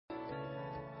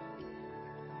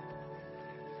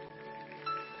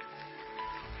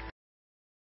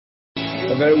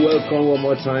Very welcome one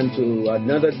more time to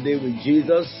another day with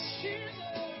Jesus.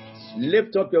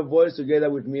 Lift up your voice together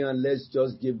with me and let's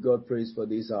just give God praise for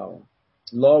this hour.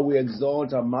 Lord, we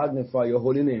exalt and magnify your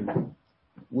holy name.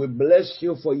 We bless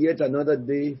you for yet another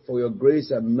day, for your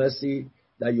grace and mercy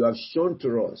that you have shown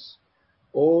to us.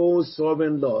 O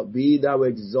sovereign Lord, be thou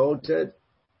exalted,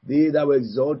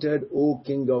 O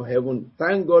King of heaven.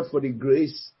 Thank God for the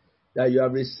grace that you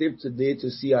have received today to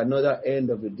see another end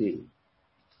of the day.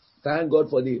 Thank God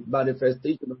for the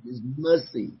manifestation of his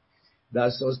mercy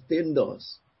that sustained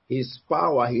us, his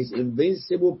power, his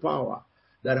invincible power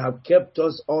that have kept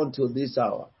us on to this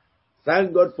hour.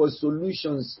 Thank God for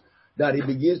solutions that he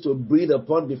begins to breathe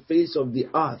upon the face of the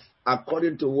earth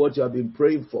according to what you have been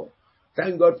praying for.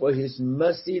 Thank God for his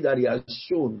mercy that he has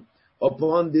shown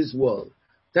upon this world.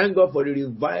 Thank God for the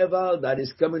revival that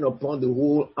is coming upon the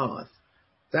whole earth.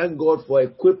 Thank God for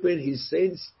equipping his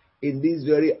saints in this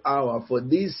very hour for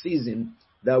this season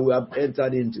that we have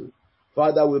entered into.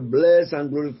 Father, we bless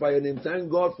and glorify your name. Thank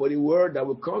God for the word that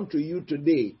will come to you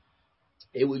today.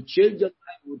 It will change your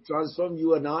life, it will transform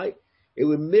you and I. It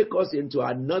will make us into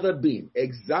another being,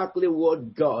 exactly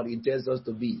what God intends us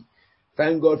to be.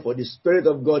 Thank God for the Spirit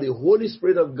of God, the Holy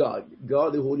Spirit of God,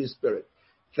 God the Holy Spirit.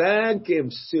 Thank him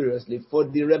seriously for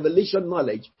the revelation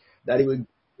knowledge that he will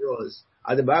give us.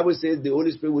 As the Bible says, the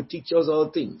Holy Spirit will teach us all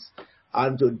things.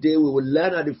 And today we will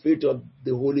learn at the feet of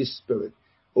the Holy Spirit.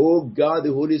 Oh God,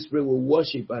 the Holy Spirit will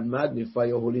worship and magnify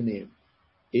your holy name.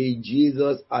 In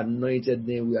Jesus' anointed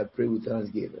name we are praying with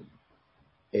thanksgiving.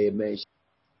 Amen.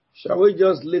 Shall we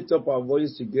just lift up our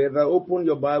voice together? Open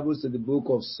your Bibles to the book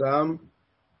of Psalm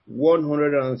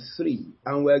 103.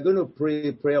 And we are going to pray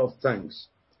a prayer of thanks.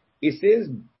 It says,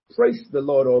 praise the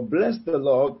Lord, or bless the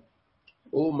Lord,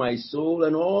 O my soul,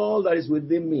 and all that is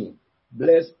within me.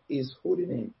 Bless his holy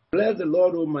name. Bless the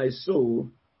Lord, O my soul,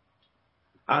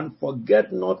 and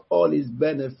forget not all his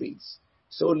benefits.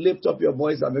 So lift up your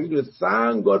voice and begin to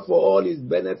thank God for all his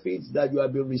benefits that you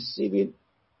have been receiving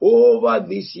over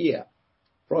this year.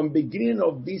 From beginning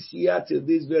of this year till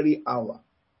this very hour.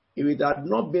 If it had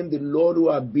not been the Lord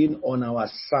who had been on our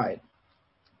side,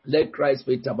 let Christ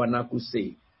Faith Tabernacle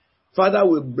say, Father,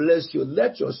 we bless you.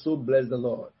 Let your soul bless the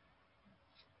Lord,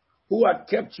 who had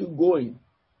kept you going.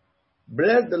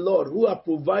 Bless the Lord who has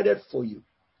provided for you.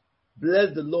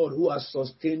 Bless the Lord who has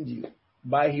sustained you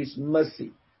by his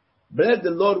mercy. Bless the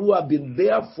Lord who has been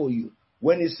there for you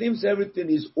when it seems everything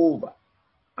is over.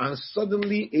 And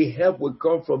suddenly a help will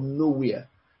come from nowhere.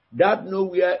 That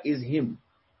nowhere is him.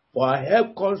 For our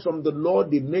help comes from the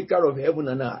Lord, the maker of heaven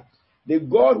and earth. The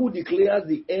God who declares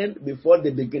the end before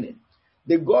the beginning.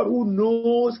 The God who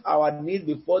knows our needs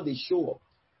before they show up.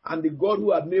 And the God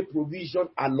who has made provision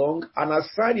along and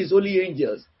assigned his holy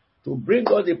angels to bring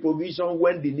us the provision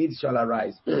when the need shall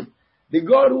arise. The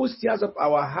God who stirs up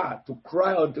our heart to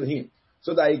cry unto him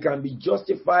so that he can be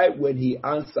justified when he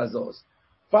answers us.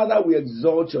 Father, we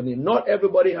exalt your name. Not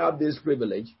everybody have this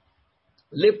privilege.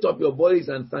 Lift up your voice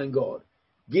and thank God.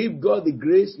 Give God the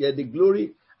grace, yet the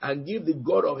glory, and give the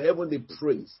God of heaven the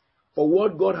praise for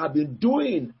what God has been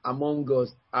doing among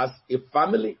us as a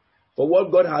family, for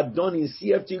what God had done in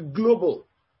CFT Global.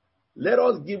 Let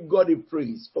us give God the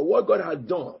praise for what God has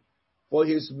done, for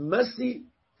his mercy,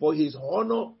 for his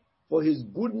honor, for his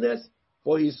goodness,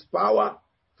 for his power,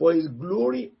 for his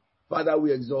glory. Father,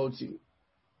 we exalt you.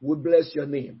 We bless your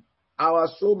name. Our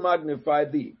soul magnify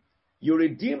thee. You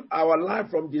redeem our life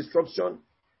from destruction.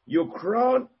 You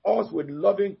crown us with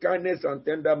loving kindness and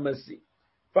tender mercy.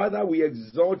 Father, we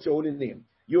exalt your holy name.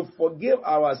 You forgive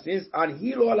our sins and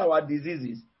heal all our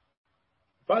diseases.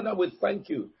 Father, we thank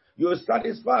you. You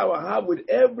satisfy our heart with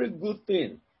every good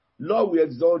thing. Lord, we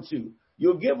exalt you.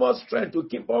 You give us strength to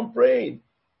keep on praying.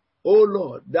 Oh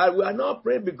Lord, that we are not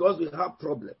praying because we have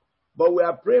problems, but we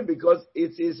are praying because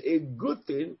it is a good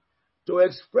thing to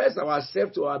express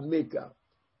ourselves to our Maker.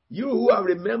 You who have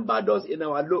remembered us in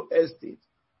our low estate,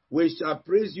 we shall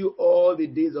praise you all the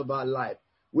days of our life.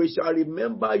 We shall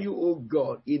remember you, O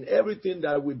God, in everything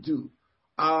that we do.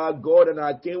 Our God and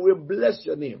our King, we bless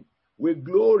your name. We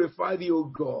glorify thee, O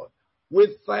God.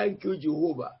 We thank you,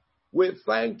 Jehovah. We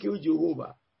thank you,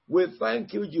 Jehovah. We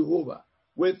thank you, Jehovah.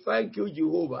 We thank you,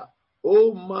 Jehovah.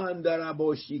 O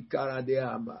Mandaraboshi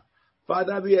Karadeamba.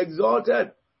 Father, be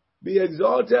exalted, be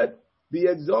exalted, be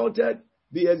exalted,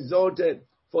 be exalted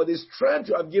for the strength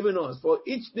you have given us for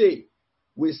each day.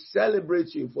 We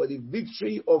celebrate you for the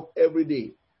victory of every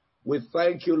day. We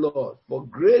thank you, Lord, for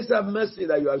grace and mercy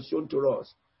that you have shown to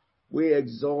us. We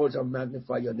exalt and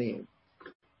magnify your name.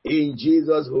 In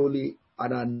Jesus' holy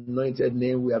and anointed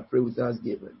name, we have prayed with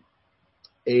thanksgiving.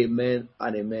 Amen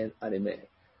and amen and amen.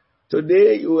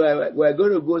 Today, we're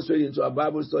going to go straight into our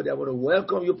Bible study. I want to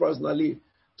welcome you personally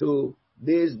to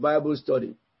this Bible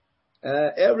study.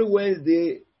 Every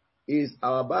Wednesday is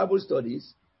our Bible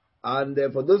studies. And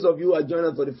for those of you who are joining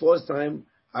us for the first time,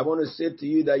 I want to say to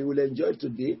you that you will enjoy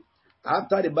today.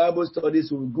 After the Bible studies,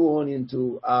 we will go on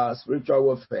into our spiritual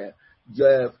warfare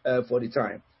for the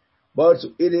time. But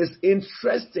it is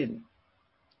interesting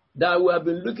that we have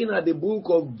been looking at the book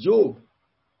of Job.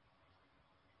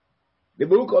 The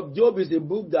book of Job is a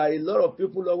book that a lot of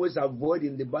people always avoid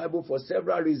in the Bible for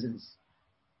several reasons.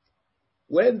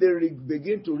 When they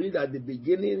begin to read at the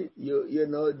beginning, you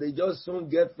know, they just soon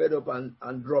get fed up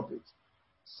and drop it.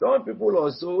 Some people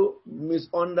also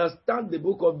misunderstand the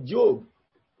book of Job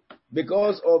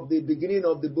because of the beginning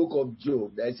of the book of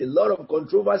Job. There is a lot of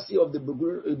controversy about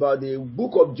the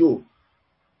book of Job.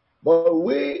 But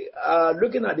we are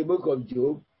looking at the book of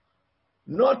Job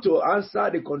not to answer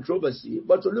the controversy,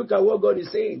 but to look at what God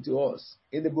is saying to us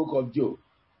in the book of Job.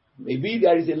 Maybe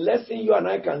there is a lesson you and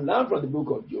I can learn from the book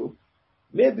of Job.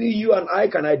 Maybe you and I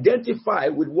can identify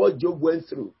with what Job went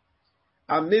through.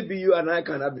 And maybe you and I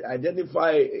can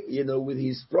identify, with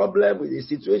his problem, with his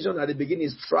situation at the beginning,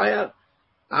 his trial.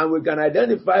 And we can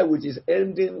identify with his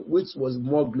ending, which was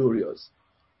more glorious.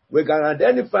 We can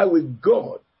identify with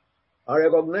God, and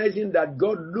recognizing that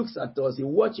God looks at us, he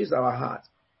watches our heart.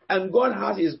 And God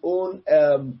has his own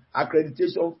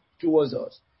accreditation towards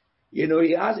us. He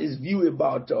has his view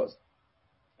about us.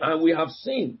 And we have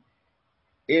seen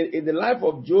in the life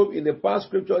of Job, in the past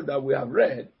scriptures that we have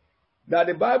read, that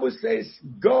the Bible says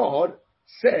God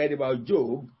said about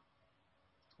Job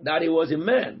that he was a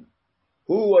man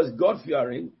who was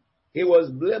God-fearing, he was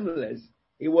blameless,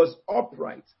 he was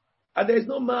upright. And there is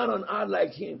no man on earth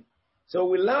like him. So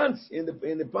we learned in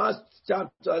the past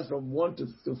chapters from 1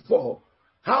 to 4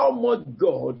 how much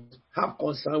God have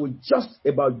concern with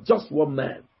just one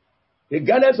man.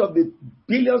 Regardless of the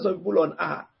billions of people on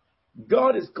earth,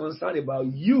 God is concerned about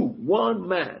you, one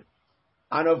man.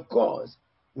 And of course,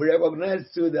 we recognize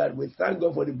too that we thank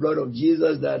God for the blood of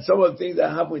Jesus, that some of the things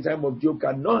that happened in the time of Job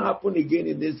cannot happen again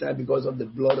in this time because of the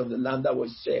blood of the Lamb that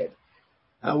was shed.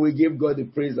 And we give God the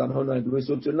praise and honor and glory.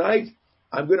 So tonight,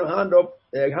 I'm going to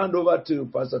hand over to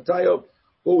Pastor Tayo,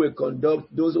 who will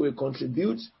conduct those who will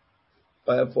contribute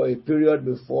for a period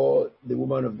before the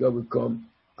woman of God will come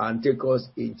and take us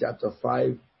in chapter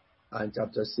 5 and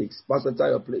chapter 6. Pastor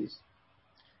Tayo, please.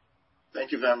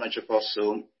 Thank you very much,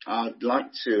 Apostle. I'd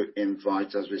like to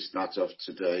invite, as we start off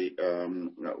today,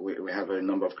 we have a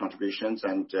number of contributions,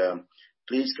 and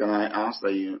please can I ask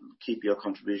that you keep your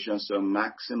contributions to a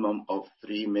maximum of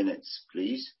 3 minutes,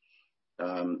 please.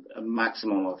 A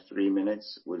maximum of 3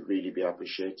 minutes would really be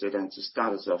appreciated. And to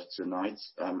start us off tonight,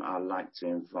 I'd like to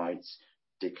invite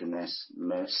Deaconess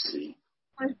Mercy.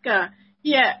 Okay.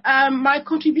 Yeah, my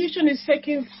contribution is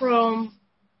taken from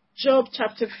Job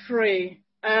chapter 3.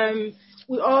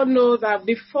 We all know that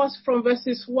from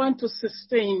verses 1 to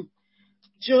 16,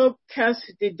 Job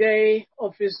cursed the day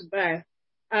of his birth,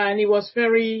 and he was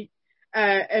very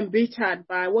embittered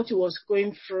by what he was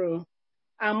going through.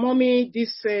 And Mommy did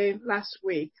say last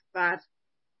week that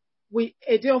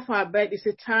a day of our birth is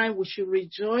a time we should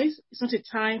rejoice. It's not a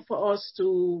time for us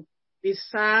to be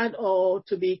sad or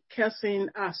to be cursing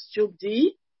as Job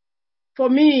did. For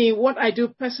me, what I do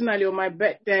personally on my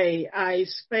birthday, I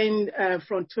spend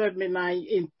from 12 midnight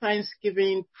in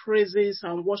thanksgiving, praises,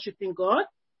 and worshiping God.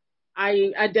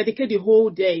 I dedicate the whole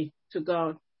day to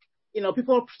God. Some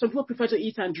people prefer to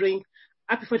eat and drink.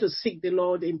 I prefer to seek the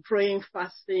Lord in praying,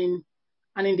 fasting,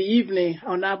 and in the evening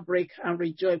I'll now break and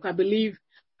rejoice. I believe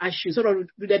I should sort of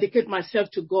dedicate myself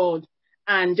to God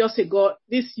and just say, God,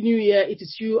 this new year it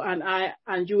is you and I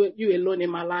and you alone in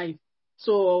my life.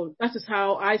 So that is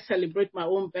how I celebrate my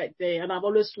own birthday, and I've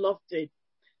always loved it.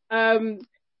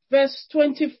 Verse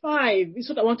 25 is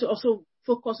what I want to also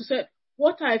focus. It said,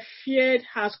 what I feared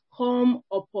has come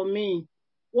upon me.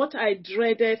 What I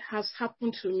dreaded has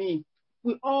happened to me.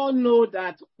 We all know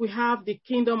that we have the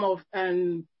kingdom of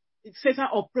Satan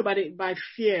operated by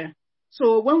fear.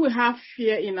 So when we have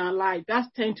fear in our life,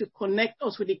 that tends to connect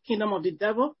us with the kingdom of the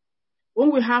devil.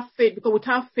 When we have faith, because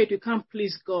without faith, we can't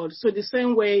please God. So the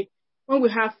same way, when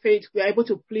we have faith, we are able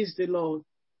to please the Lord.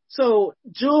 So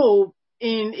Job,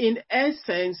 in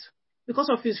essence, because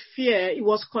of his fear, he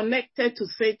was connected to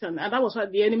Satan, and that was why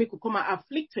the enemy could come and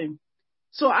afflict him.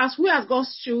 So as we as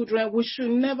God's children, we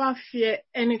should never fear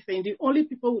anything. The only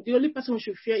person we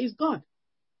should fear is God.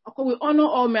 Of course, we honor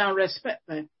all men and respect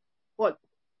them. But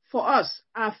for us,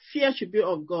 our fear should be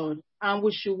of God, and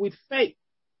we should, with faith,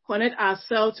 connect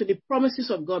ourselves to the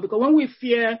promises of God. Because when we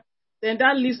fear, then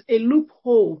that leaves a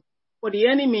loophole for the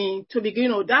enemy to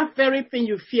begin, that very thing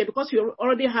you fear, because you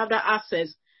already have that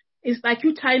access. It's like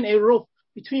you tying a rope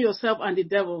between yourself and the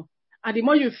devil. And the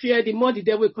more you fear, the more the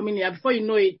devil will come in here. Before you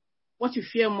know it, what you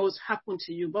fear most happened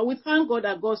to you. But we thank God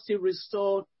that God still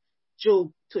restored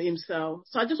Job to himself.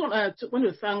 So I just want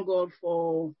to thank God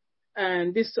for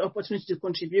this opportunity to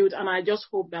contribute. And I just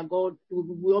hope that God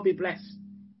will all be blessed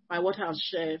by what I've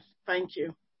shared. Thank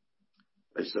you.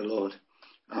 Praise the Lord.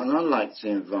 And I'd like to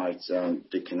invite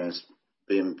Deaconess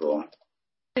Bimbo.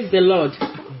 Praise the Lord.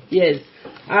 Yes.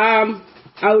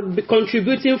 I will be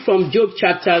contributing from Job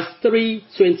chapters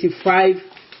 3:25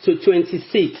 to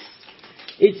 26.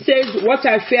 It says, what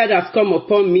I feared has come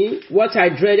upon me, what I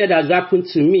dreaded has happened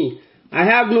to me. I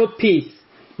have no peace,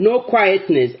 no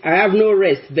quietness, I have no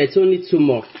rest, but only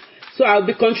tomorrow. So I'll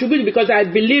be contributing because I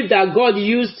believe that God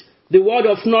used the word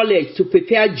of knowledge to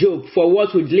prepare Job for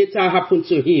what would later happen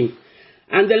to him.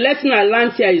 And the lesson I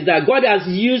learned here is that God has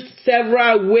used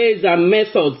several ways and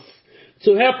methods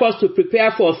to help us to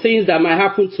prepare for things that might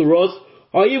happen to us,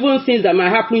 or even things that might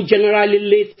happen generally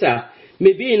later,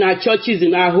 maybe in our churches,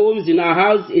 in our homes, in our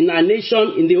house, in our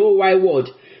nation, in the whole wide world.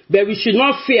 But we should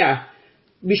not fear.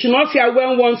 We should not fear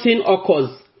when one thing occurs.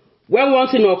 When one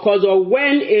thing occurs, or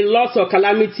when a loss or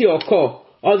calamity occurs,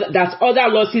 or that other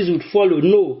losses would follow.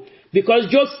 No.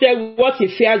 Because Job said what he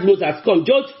fears most has come.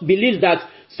 Job believes that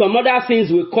some other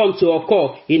things will come to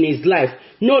occur in his life.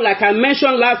 No, like I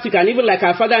mentioned last week, and even like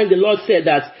our Father in the Lord said,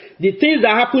 that the things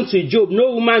that happened to Job,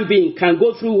 no human being can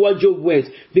go through what Job went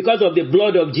because of the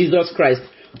blood of Jesus Christ.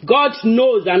 God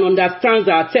knows and understands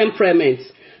our temperaments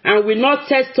and will not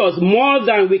test us more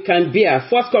than we can bear.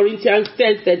 1 Corinthians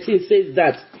 10:13 says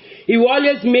that He will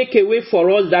always make a way for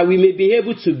us that we may be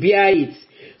able to bear it.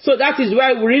 So that is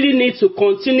why we really need to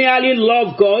continually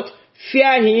love God,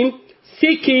 fear Him,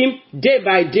 seek Him day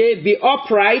by day, be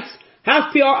upright,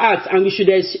 have pure hearts, and we should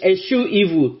eschew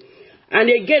evil. And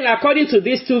again, according to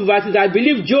these two verses, I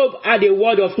believe Job had a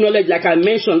word of knowledge, like I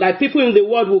mentioned, that people in the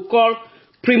world will call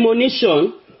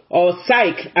premonition or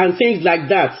psych and things like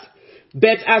that.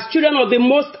 But as children of the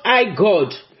Most High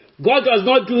God, God does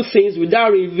not do things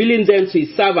without revealing them to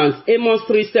His servants. Amos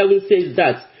 3:7 says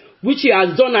that, which He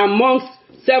has done amongst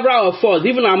several of us,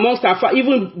 even amongst our,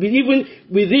 even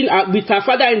within with our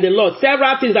Father in the Lord.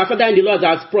 Several things our Father in the Lord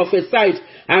has prophesied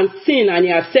and seen, and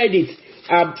He has said it.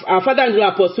 Our Father in the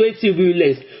Lord persuasive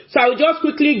violence. So I will just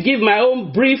quickly give my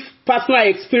own brief personal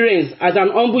experience as an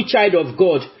humble child of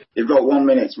God. You've got 1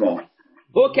 minute more.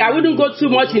 Okay, I wouldn't go too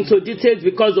much into details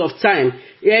because of time.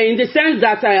 In the sense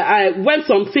that when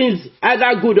some things,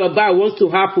 either good or bad, wants to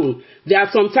happen, there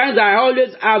are some times that I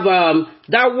always have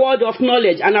that word of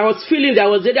knowledge, and I was feeling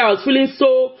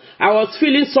somehow, I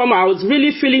was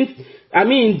really feeling,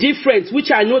 indifferent,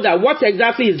 which I know that what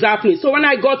exactly is happening. So when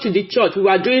I got to the church, we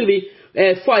were doing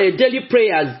daily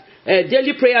prayers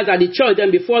at the church,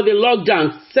 and before the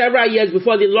lockdown, several years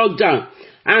before the lockdown.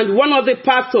 And one of the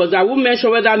pastors, I won't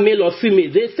mention whether male or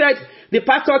female, they said, the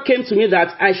pastor came to me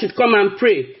that I should come and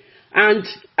pray. And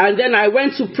then I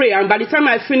went to pray. And by the time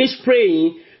I finished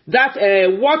praying, that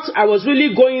what I was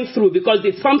really going through, because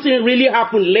something really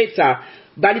happened later,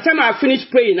 by the time I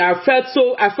finished praying, I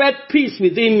felt peace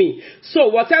within me. So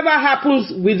whatever happens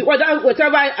to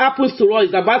us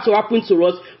is about to happen to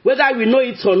us, whether we know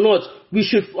it or not, we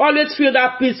should always feel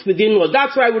that peace within us.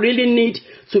 That's why we really need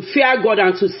to fear God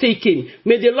and to seek Him.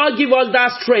 May the Lord give us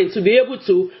that strength to be able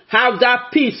to have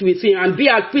that peace with Him and be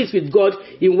at peace with God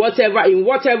in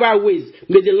whatever ways.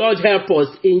 May the Lord help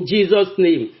us in Jesus'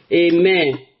 name.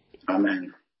 Amen.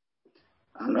 Amen.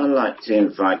 And I'd like to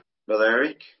invite Brother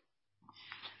Eric.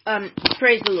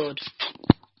 Praise the Lord.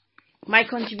 My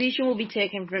contribution will be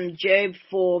taken from Job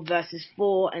 4 verses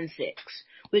 4 and 6,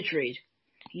 which read,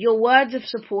 "Your words have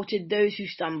supported those who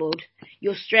stumbled,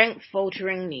 your strength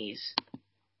faltering knees.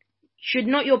 Should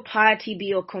not your piety be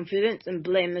your confidence and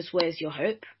blameless ways your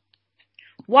hope?"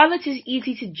 While it is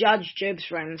easy to judge Job's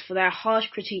friends for their harsh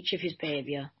critique of his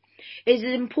behavior, it is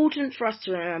important for us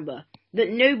to remember that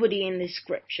nobody in this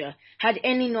scripture had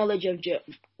any knowledge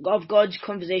of God's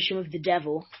conversation with the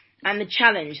devil and the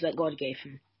challenge that God gave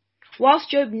him. Whilst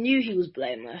Job knew he was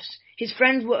blameless, his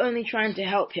friends were only trying to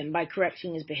help him by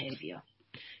correcting his behavior.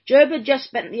 Job had just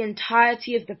spent the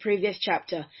entirety of the previous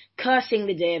chapter cursing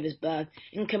the day of his birth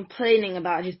and complaining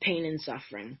about his pain and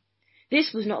suffering.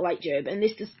 This was not like Job, and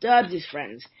this disturbed his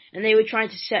friends, and they were trying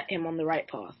to set him on the right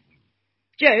path.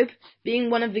 Job, being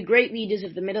one of the great leaders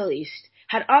of the Middle East,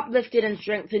 had uplifted and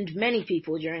strengthened many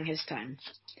people during his time.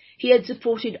 He had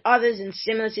supported others in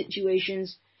similar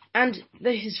situations, and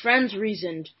his friends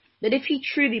reasoned that if he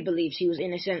truly believed he was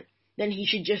innocent, then he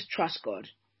should just trust God.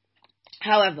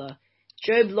 However,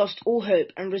 Job lost all hope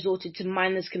and resorted to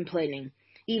mindless complaining,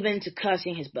 even to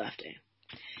cursing his birthday.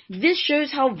 This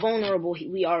shows how vulnerable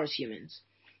we are as humans.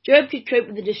 Job could cope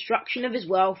with the destruction of his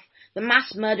wealth, the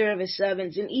mass murder of his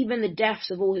servants, and even the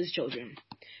deaths of all his children.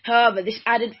 However, this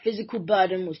added physical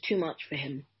burden was too much for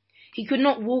him. He could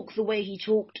not walk the way he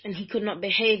talked, and he could not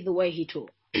behave the way he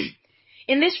taught.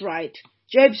 In this right,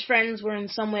 Job's friends were in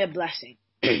some way a blessing.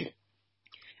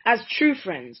 As true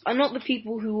friends are not the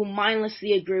people who will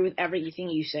mindlessly agree with everything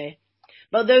you say,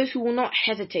 but those who will not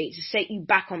hesitate to set you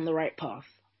back on the right path.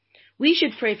 We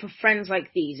should pray for friends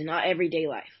like these in our everyday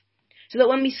life, so that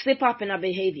when we slip up in our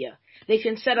behavior, they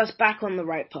can set us back on the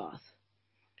right path.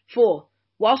 For,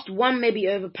 whilst one may be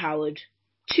overpowered,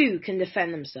 two can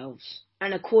defend themselves,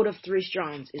 and a cord of 3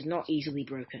 strands is not easily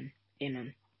broken.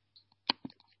 Amen.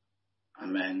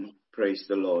 Amen. Praise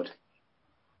the Lord.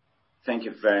 Thank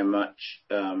you very much,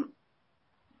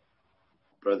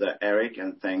 Brother Eric,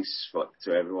 and thanks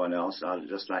to everyone else. I'd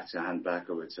just like to hand back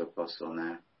over to Apostle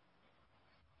now.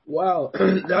 Wow,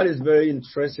 that is very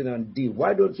interesting and deep.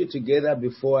 Why don't you together,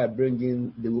 before I bring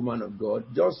in the woman of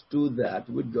God, just do that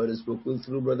which God has spoken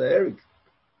through Brother Eric.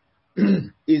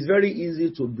 It's very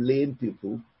easy to blame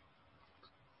people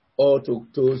or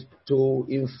to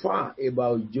infer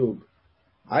about Job.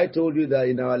 I told you that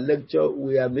in our lecture,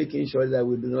 we are making sure that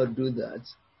we do not do that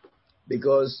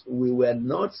because we were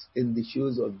not in the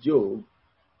shoes of Job,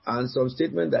 and some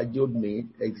statement that Job made,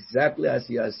 exactly as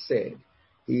he has said,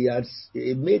 he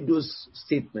made those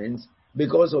statements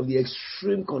because of the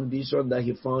extreme condition that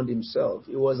he found himself.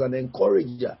 He was an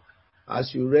encourager,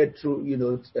 as you read through,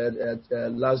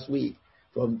 last week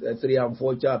from 3 and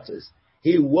 4 chapters.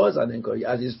 He was an encourager.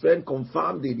 As his friend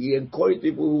confirmed it, he encouraged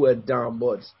people who were down.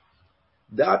 But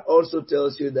that also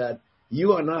tells you that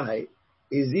you and I,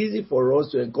 it's easy for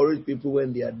us to encourage people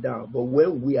when they are down. But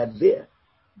when we are there,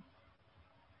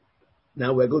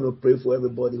 now we're going to pray for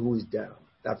everybody who is down.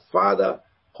 That Father,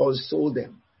 console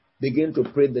them. Begin to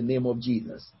pray in the name of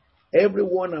Jesus.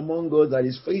 Everyone among us that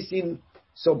is facing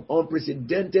some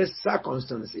unprecedented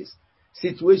circumstances,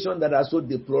 situations that are so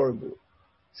deplorable,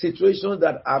 situations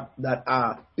that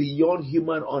are beyond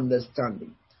human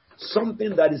understanding,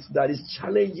 something that is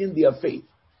challenging their faith.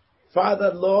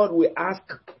 Father, Lord, we ask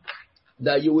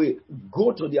that you will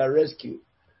go to their rescue,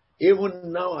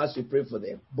 even now as we pray for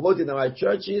them, both in our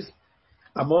churches,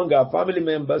 among our family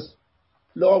members.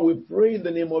 Lord, we pray in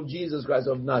the name of Jesus Christ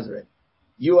of Nazareth.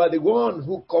 You are the one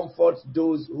who comforts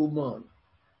those who mourn.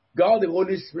 God, the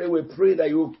Holy Spirit, we pray that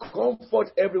you will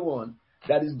comfort everyone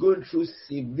that is going through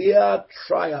severe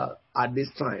trial at this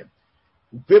time.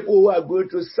 People who are going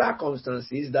through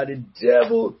circumstances that the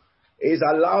devil is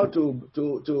allowed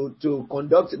to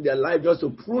conduct in their life just to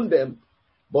prune them.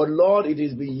 But Lord, it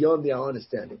is beyond their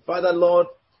understanding. Father, Lord,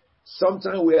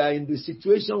 sometimes we are in the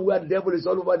situation where the devil is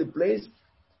all over the place,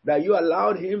 that you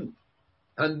allowed him,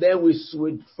 and then we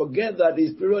forget that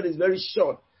his period is very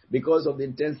short because of the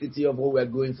intensity of what we are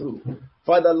going through.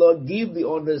 Father, Lord, give the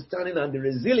understanding and the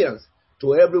resilience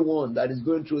to everyone that is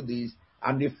going through this,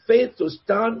 and the faith to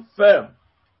stand firm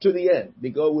to the end,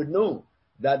 because we know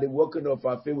that the working of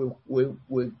our faith will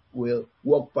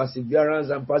work perseverance,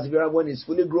 and perseverance, when it's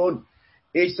fully grown,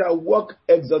 it shall work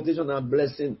exaltation and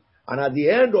blessing. And at the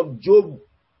end of Job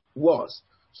was,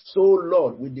 so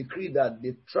Lord, we decree that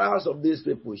the trials of these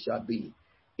people shall be.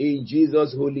 In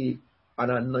Jesus' holy and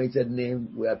anointed name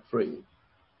we are praying.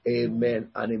 Amen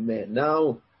and amen.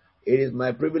 Now, it is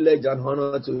my privilege and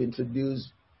honor to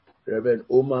introduce Rev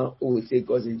Oma, who will take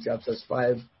us in chapters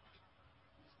 5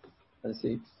 and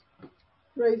 6.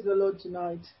 Praise the Lord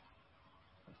tonight.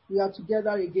 We are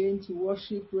together again to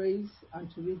worship, praise, and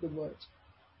to read the word.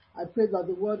 I pray that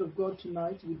the word of God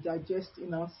tonight will digest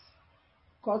in us,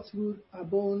 cut through our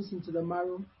bones into the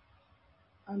marrow,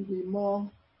 and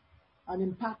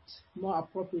impact more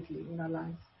appropriately in our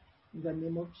lives. In the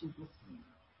name of Jesus.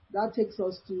 That takes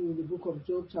us to the book of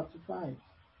Job, chapter 5.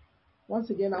 Once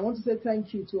again, I want to say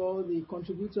thank you to all the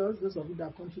contributors, those of you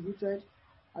that contributed,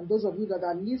 and those of you that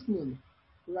are listening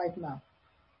right now.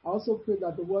 I also pray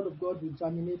that the word of God will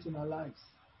germinate in our lives.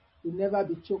 We'll never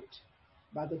be choked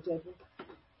by the devil.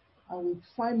 And we'll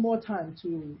find more time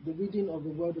to the reading of the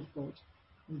word of God.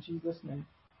 In Jesus' name.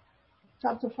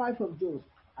 Chapter 5 of Job,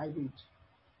 I read.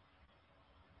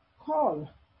 Call,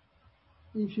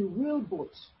 if you will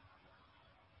but,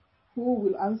 who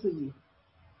will answer you?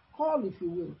 Call if you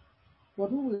will, but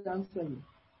who will answer you?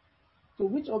 To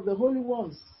which of the holy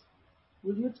ones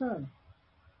will you turn?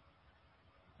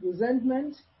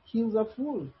 Resentment kills a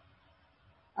fool,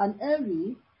 and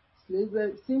envy slays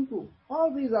the simple.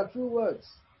 All these are true words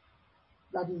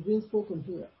that is being spoken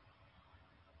here.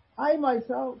 I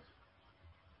myself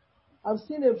I've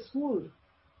seen a fool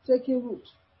taking root,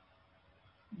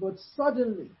 but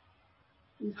suddenly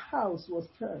his house was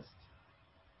cursed.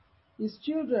 His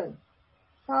children,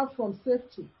 far from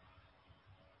safety,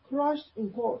 crushed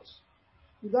in court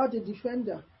without a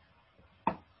defender.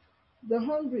 The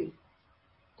hungry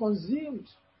consumed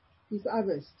his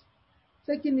harvest,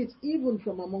 taking it even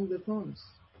from among the thorns.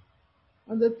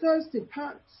 And the thirsty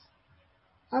pants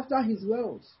after his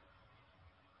wells,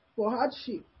 for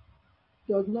hardship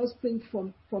does not spring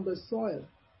from the soil,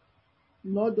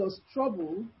 nor does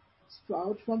trouble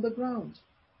sprout from the ground.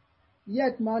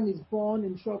 Yet man is born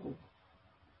in trouble,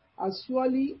 as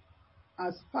surely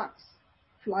as sparks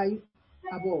fly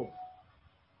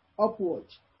upward.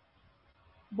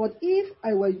 But if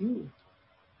I were you,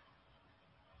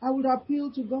 I would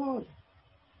appeal to God.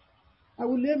 I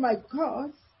would lay my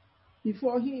cause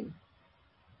before him.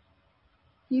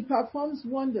 He performs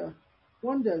wonders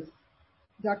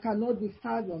that cannot be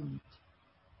fathomed,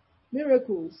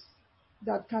 miracles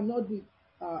that cannot be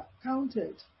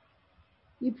counted.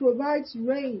 He provides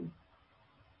rain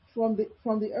from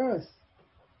the earth.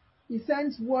 He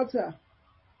sends water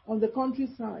on the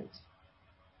countryside.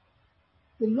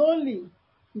 The lonely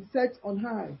he sets on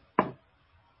high,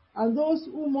 and those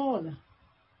who mourn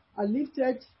are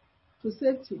lifted to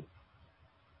safety.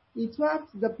 He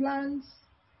thwarts the plans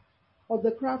of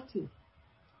the crafty,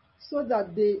 so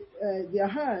that their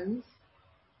hands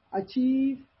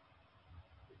achieve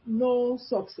no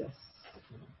success.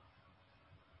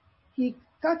 He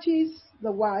catches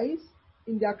the wise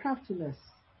in their craftiness,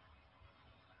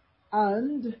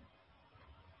 and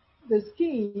the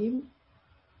scheme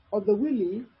of the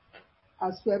wily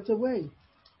are swept away.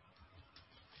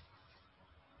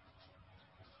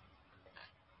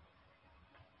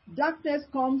 Darkness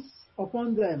comes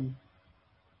upon them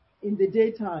in the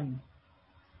daytime.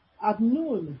 At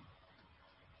noon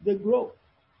they grope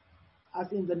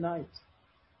as in the night.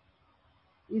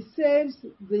 He saves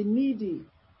the needy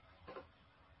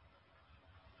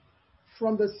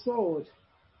from the sword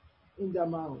in their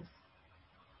mouth.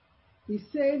 He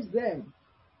saves them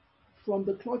from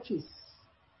the clutches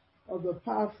of the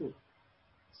powerful,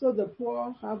 so the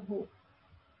poor have hope,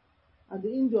 and the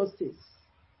injustice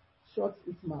shuts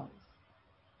its mouth.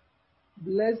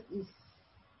 Blessed is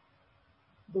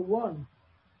the one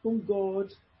whom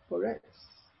God corrects.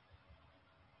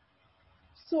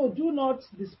 So do not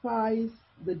despise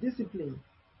the discipline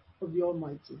of the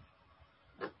Almighty.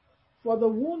 For the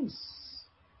wounds,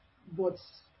 but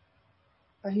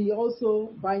he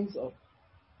also binds up.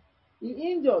 He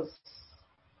injures,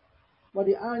 but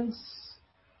his hands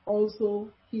also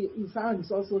heal.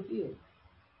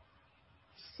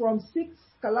 From 6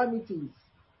 calamities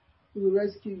he will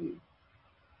rescue you.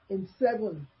 In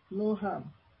 7, no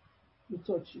harm will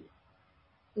touch you.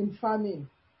 In famine,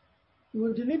 he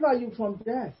will deliver you from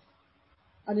death,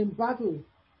 and in battle,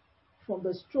 from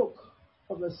the stroke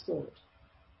of the sword.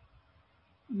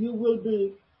 You will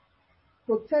be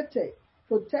protected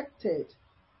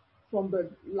from the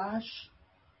lash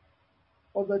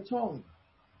of the tongue,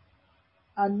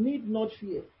 and need not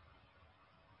fear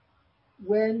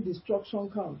when destruction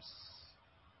comes.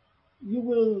 You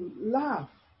will laugh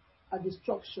at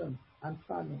destruction and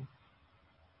famine,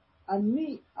 and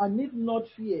need not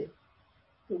fear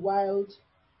the wild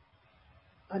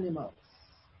animals,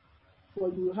 for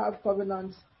you have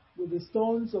covenant with the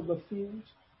stones of the field,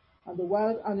 and the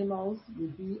wild animals will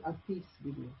be at peace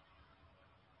with you.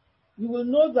 You will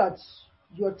know that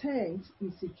your tent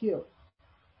is secure.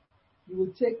 You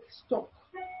will take stock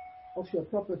of your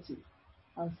property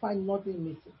and find nothing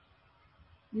missing.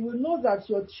 You will know that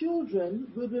your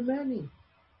children will be many,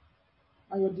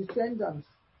 and your descendants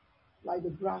like the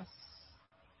grass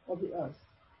of the earth.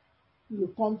 You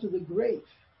will come to the grave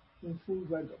in full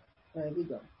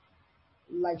vigor,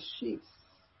 like sheep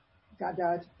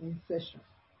gathered in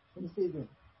season.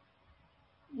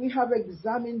 We have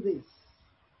examined this,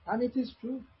 and it is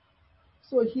true.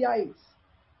 So hear it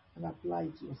and apply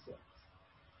it to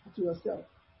yourself.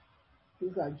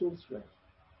 These are Job's friends.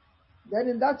 Then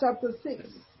in that chapter 6,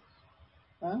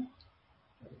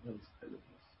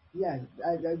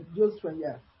 Job's friend,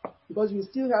 because you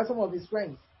still have some of his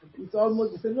friends. It's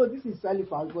almost the same. No, this is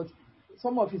Eliphaz, but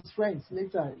some of his friends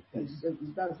later,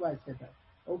 that's why I said that.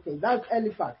 Okay, that's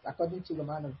Eliphaz, according to the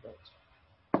man of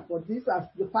God. But these are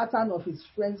the pattern of his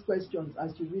friends' questions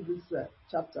as you read this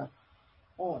chapter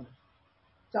on.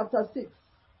 Chapter 6,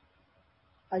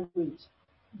 I read.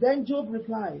 Then Job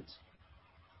replied,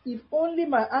 if only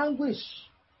my anguish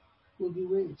will be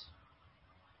weighed.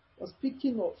 Was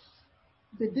speaking of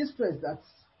the distress that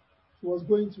he was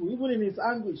going through, even in his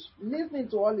anguish, listening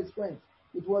to all his friends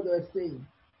with what they were saying.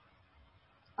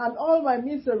 and all my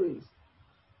miseries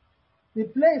be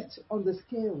placed on the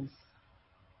scales.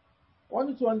 I want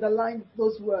you to underline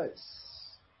those words.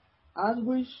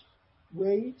 Anguish,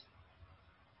 weight,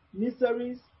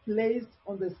 miseries placed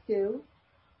on the scale.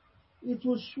 It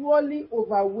will surely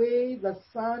overweigh the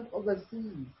sand of the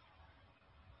seas.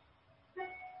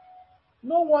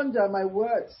 No wonder my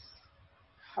words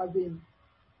have been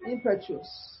impetuous.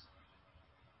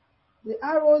 The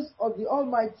arrows of the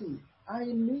Almighty are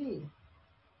in me.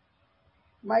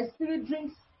 My spirit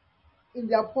drinks in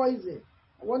their poison.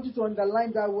 I want you to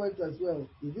underline that word as well.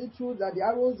 Is it true that the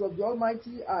arrows of the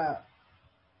Almighty are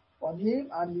on him?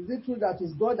 And is it true that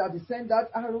it's God that has sent that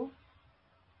arrow?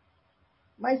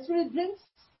 My spirit drinks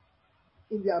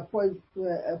in their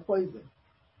poison.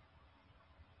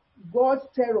 God's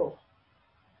terror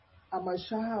and my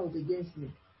shout against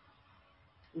me.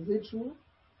 Is it true?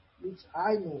 Which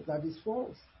I know that is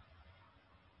false.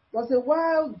 Does a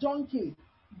wild donkey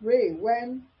bray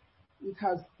when it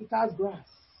has grass?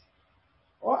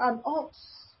 Or an ox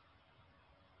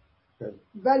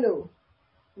bellow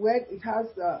when it has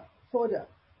fodder?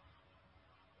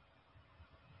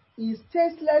 Is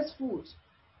tasteless food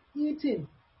eaten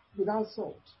without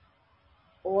salt?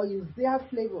 Or is there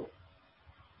flavor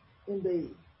in the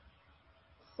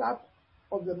sap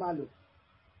of the mallow?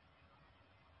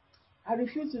 I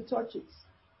refuse to touch it.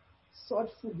 Such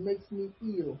food makes me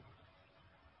ill.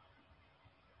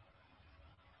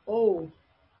 Oh,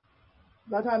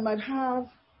 that I might have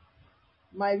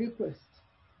my request,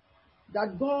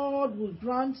 that God will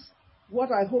grant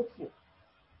what I hope for,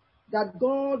 that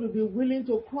God will be willing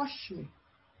to crush me.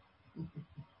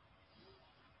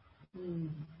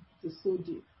 It's so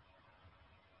deep.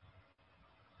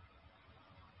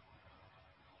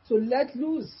 To let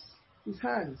loose his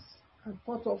hands and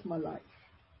cut off my life.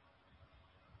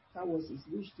 That was his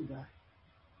wish to die.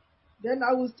 Then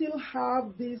I will still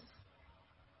have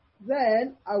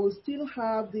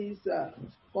this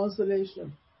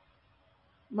consolation.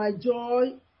 My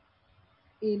joy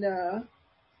in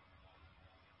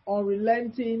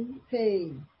unrelenting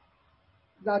pain,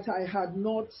 that I had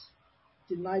not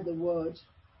denied the word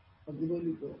of the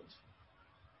Holy God.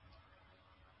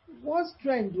 What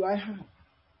strength do I have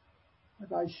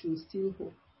that I should still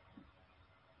hope?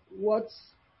 What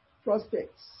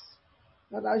prospects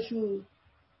that I should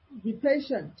be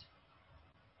patient?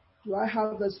 Do I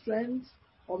have the strength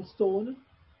of stone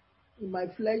in my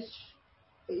flesh?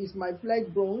 Is my flesh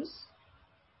bronze?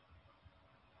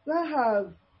 Do I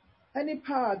have any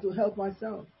power to help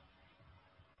myself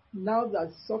now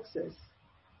that success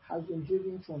has been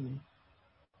driven from me?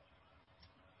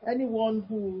 Anyone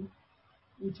who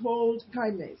withholds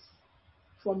kindness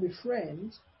from a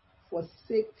friend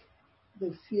forsake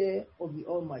the fear of the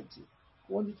Almighty.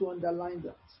 I want you to underline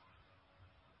that.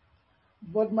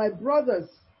 But my brothers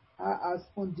are as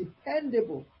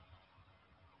undependable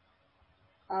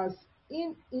as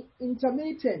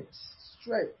intermittent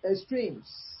streams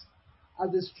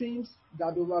as the streams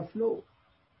that overflow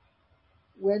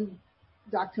when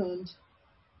darkened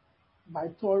by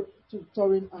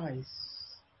touring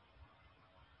ice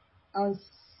and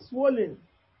swollen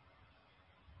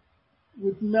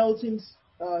with melting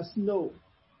snow.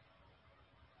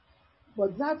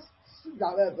 But that's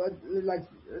like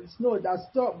snow that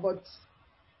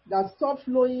stopped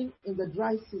flowing in the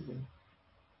dry season,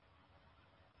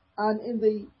 and in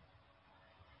the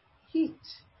heat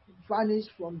vanished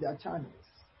from their channels.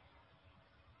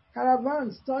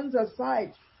 Caravans turned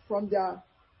aside from their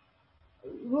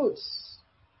routes.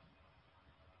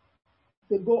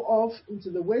 They go off into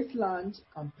the wasteland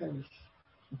and perish.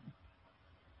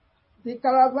 The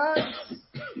caravans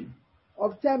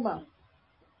of Tema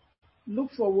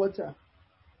look for water.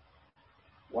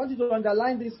 I want you to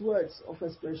underline these words of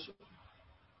expression.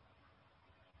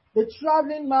 The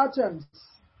traveling merchants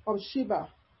of Sheba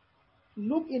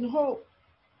look in hope.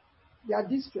 They are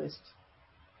distressed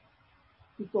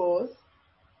because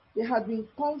they had been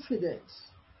confident.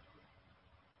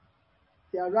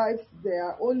 They arrived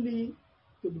there only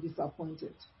to be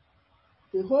disappointed.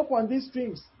 They hope on these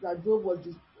streams that Job was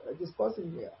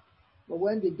discussing here, but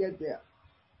when they get there,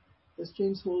 the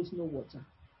streams hold no water.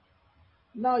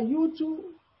 Now you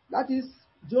too, that is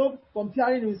Job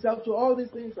comparing himself to all these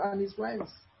things and his friends.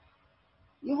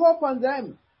 You hope on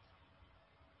them,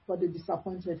 but they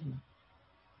disappointed him.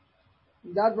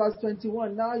 In that verse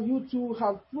 21, now you too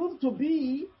have proved to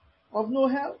be of no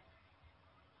help.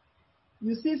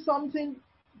 You see something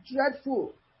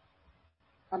dreadful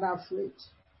and are afraid.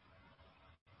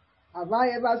 Have I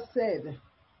ever said,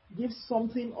 give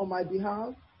something on my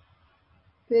behalf?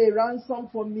 Pay ransom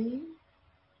for me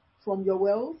from your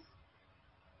wealth?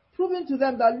 proving to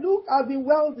them that, look, I've been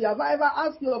wealthy. Have I ever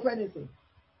asked you of anything?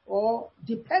 Or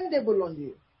dependable on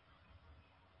you?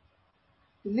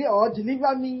 Or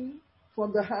deliver me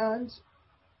from the hand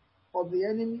of the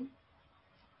enemy?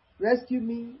 Rescue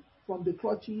me from the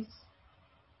clutches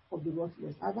of the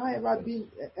ruthless. Have I ever been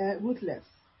ruthless?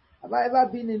 Have I ever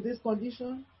been in this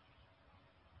condition?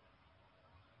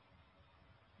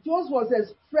 Joseph was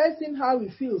expressing how he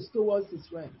feels towards his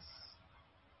friends.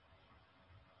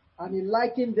 And he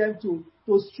likened them to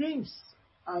streams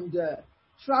and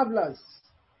travelers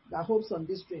that hopes on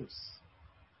these streams.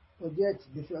 But yet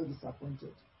they felt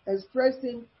disappointed.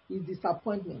 Expressing his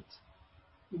disappointment,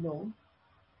 in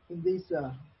this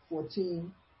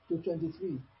 14 to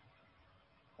 23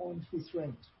 on his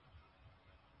friend.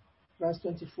 Verse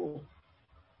 24.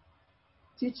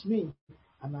 Teach me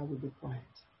and I will be quiet.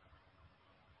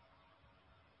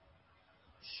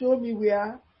 Show me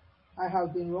where I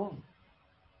have been wrong.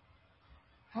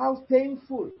 How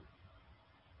painful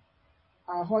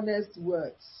are honest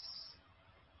words.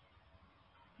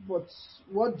 But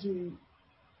what do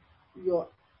your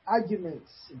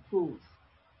arguments prove?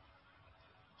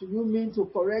 Do you mean to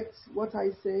correct what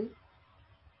I say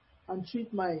and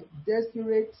treat my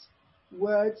desperate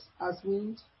words as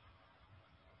wind?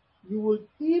 You will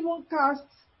even cast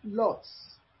lots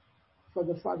for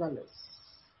the fatherless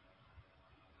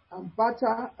and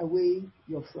batter away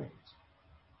your friend.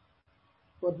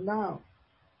 But now,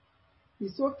 be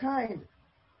so kind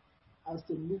as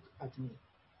to look at me.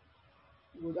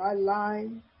 Would I lie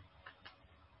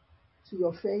to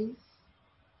your face?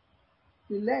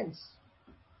 Relent,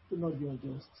 do not be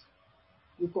unjust.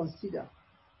 Reconsider,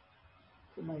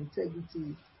 for my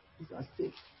integrity is at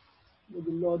stake. May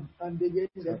the Lord, and again,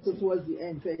 towards the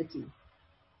end, 30.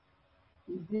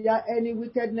 Is there any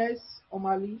wickedness on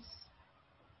my lips?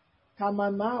 Can my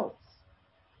mouth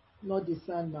not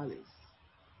discern malice?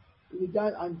 We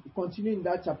began and continue in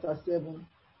that chapter 7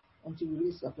 until we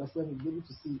reach chapter 7. We'll be able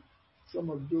to see some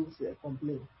of those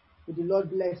complaints. May the Lord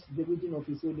bless the reading of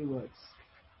His holy words.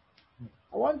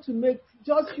 I want to make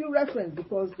just few references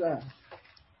because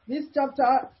this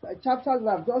chapters that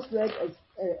I've just read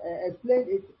explained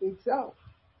it itself.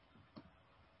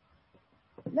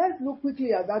 Let's look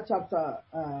quickly at that chapter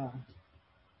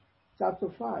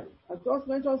 5. I've just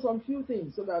mentioned some few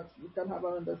things so that we can have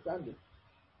an understanding.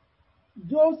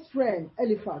 Job's friend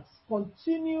Eliphaz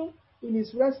continue in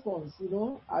his response,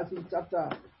 as in chapter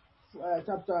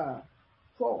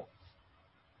 4.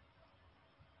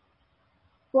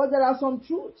 But there are some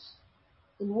truths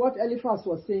in what Eliphaz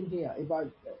was saying here about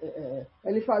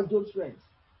Eliphaz, Job's friends,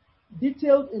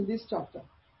 detailed in this chapter.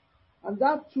 And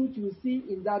that truth you see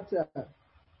in that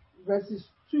verses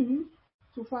 2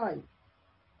 to 5.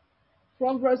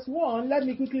 From verse 1, let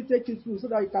me quickly take you through so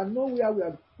that you can know where we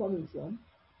are coming from.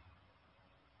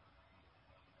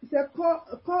 He said,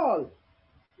 call,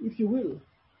 if you will,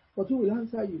 but who will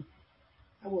answer you?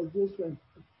 That was Job's friend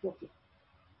talking.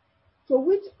 So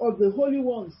which of the holy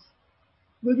ones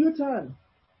will you turn?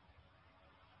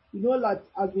 Like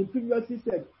has been previously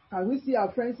said, can we see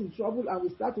our friends in trouble and we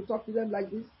start to talk to them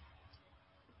like this?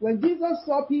 When Jesus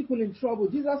saw people in trouble,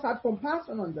 Jesus had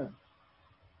compassion on them.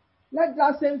 Let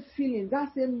that same feeling,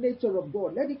 that same nature of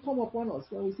God, let it come upon us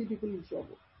when we see people in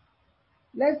trouble.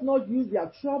 Let's not use their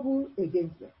trouble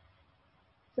against them.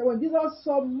 So when Jesus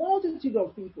saw multitude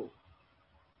of people,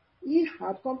 He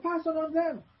had compassion on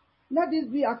them. Let this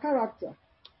be our character,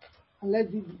 and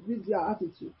let this be our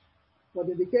attitude. But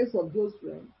in the case of those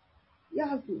friends, He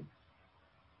has to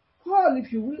call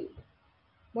if you will,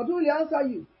 but who will answer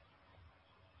you?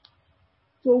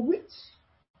 So which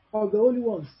of the holy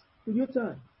ones will you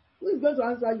turn? Who is going to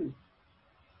answer you?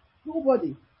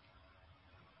 Nobody.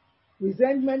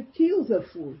 Resentment kills a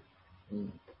fool,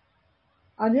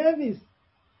 and envy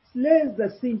slays the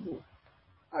simple.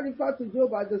 I refer to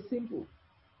Job as the simple.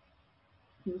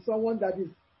 He's someone that is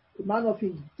a man of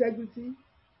integrity,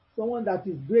 someone that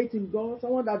is great in God,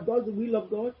 someone that does the will of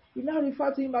God. We now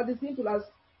refer to him as the simple, as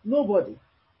nobody.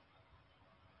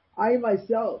 I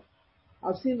myself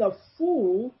have seen a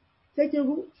fool taking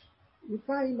root. We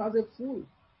find him as a fool.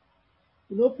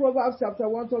 Proverbs chapter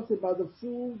 1 talks about the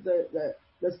fool,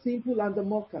 the simple, and the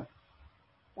mocker.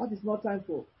 That is not time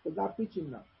for that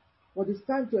preaching now. But it's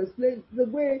time to explain the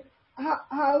way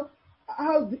how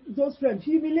those friends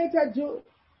humiliated Job.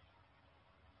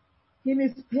 In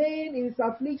his pain, in his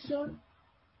affliction,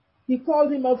 he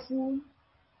called him a fool.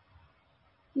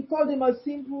 He called him a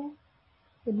simple,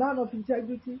 a man of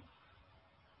integrity.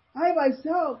 I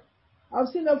myself have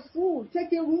seen a fool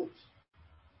taking root.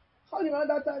 Called him at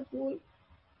that time fool.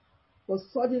 But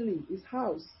suddenly his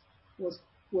house was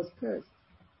cursed.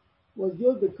 Was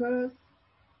Job the curse?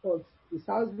 of his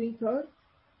house being cursed.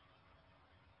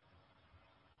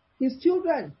 His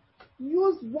children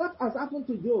use what has happened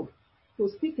to Job to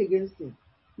speak against him.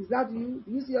 Is that you?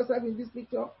 Do you see yourself in this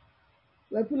picture?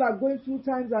 When people are going through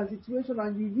times and situations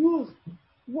and you use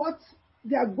what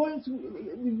they are going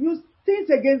through, you use things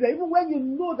against them, even when you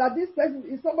know that this person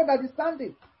is someone that is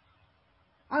standing.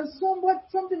 And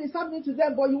something is happening to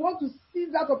them, but you want to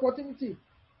seize that opportunity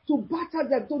to batter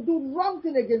them, to do wrong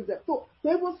thing against them, to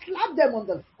even slap them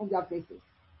on their faces.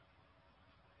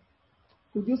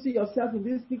 Could you see yourself in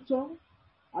this picture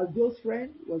as Job's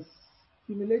friend was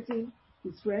humiliating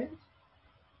his friend?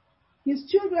 His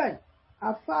children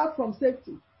are far from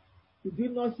safety. Did you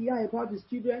not hear about his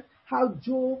children? How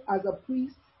Job, as a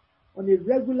priest, on a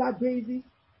regular basis,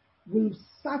 will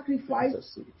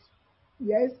sacrifice,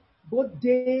 yes, both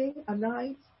day and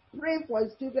night, pray for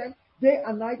his children, day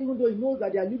and night, even though he knows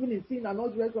that they are living in sin and all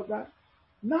the rest of that.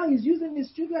 Now he's using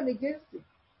his children against him.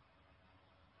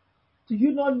 Do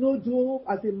you not know Job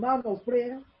as a man of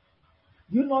prayer?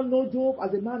 Do you not know Job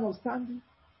as a man of standing?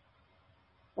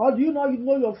 Or do you know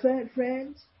your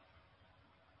friends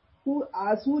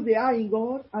who they are in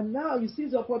God, and now you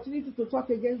seize the opportunity to talk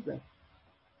against them?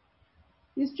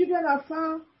 His children are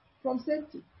far from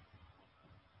safety,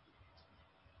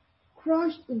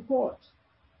 crushed in court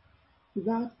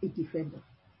without a defender.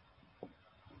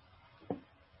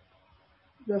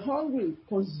 The hungry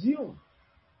consume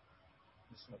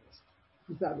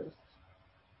his harvest.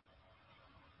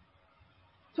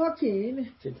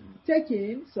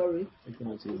 Taking, sorry.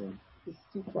 It's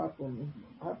too far from me.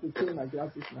 I have to change my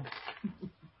glasses now.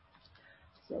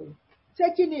 Sorry.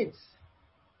 Taking it,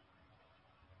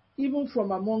 even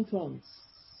from among thorns.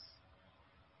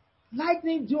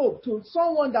 Likening Job to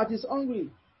someone that is hungry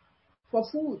for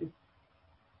food.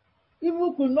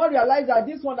 Even could not realize that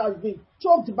this one has been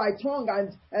choked by tongue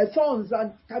and thorns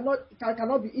and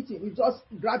cannot be eaten. It's just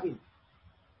grabbing.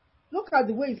 Look at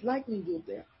the way it's likening Job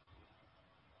there.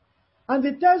 And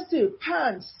the thirsty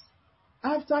pants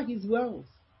after his wealth.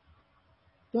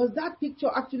 Does that picture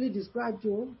actually describe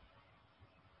Job?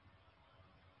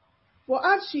 For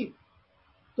hardship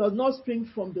does not spring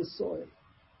from the soil,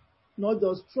 nor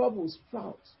does trouble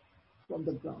sprout from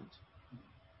the ground.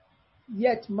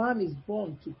 Yet man is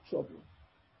born to trouble,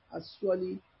 as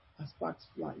surely as sparks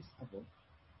flies above.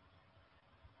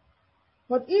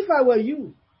 But if I were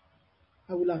you,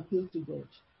 I will appeal to God.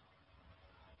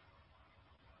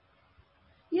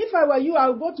 If I were you, I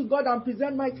would go to God and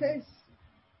present my case,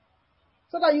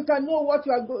 so that you can know what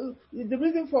you are going. The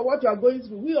reason for what you are going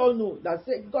through. We all know that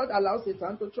God allows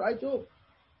Satan to try Job.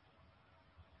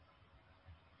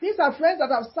 These are friends that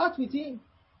have sat with him.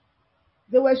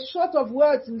 They were short of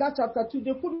words in that chapter 2.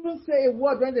 They couldn't say a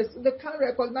word when they can't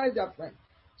recognize their friend.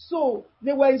 So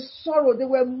they were in sorrow. They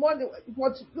were mourning.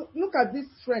 But look at this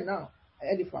friend now,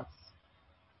 Eliphaz,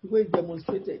 the way it's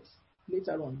demonstrated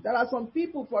later on. There are some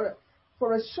people for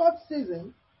a short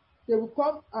season, they will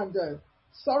come and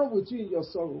sorrow with you in your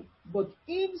sorrow, but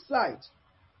inside,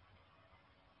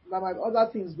 there might be other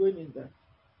things going in there.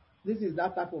 This is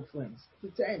that type of friends.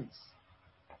 Pretends.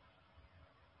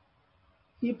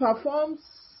 He performs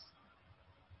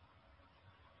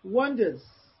wonders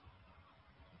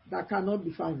that cannot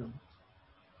be fathomed,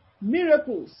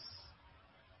 miracles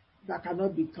that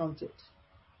cannot be counted.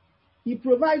 He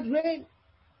provides rain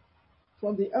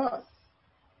from the earth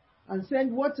and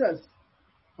sends waters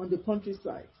on the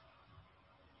countryside.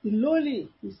 The lowly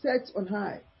he sets on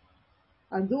high,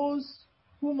 and those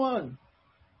who mourn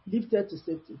lifted to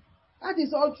safety. That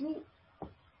is all true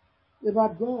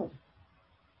about God.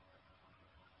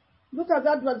 Look at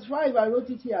that verse 5, I wrote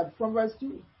it here from verse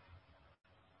 2.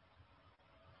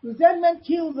 Resentment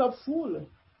kills a fool,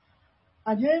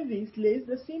 and envy slays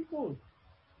the simple.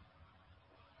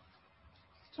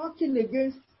 Talking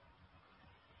against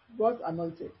God's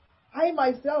anointed. I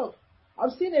myself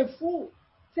have seen a fool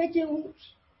taking root.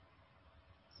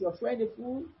 Is your friend a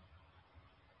fool?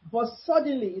 But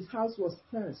suddenly his house was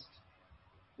cursed.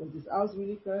 Was his house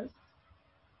really cursed?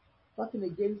 Talking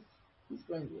against his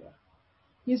friend here.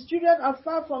 His children are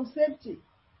far from safety,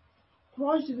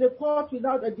 crushed in the court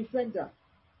without a defender.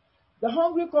 The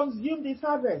hungry consumed his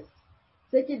harvest,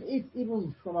 taking it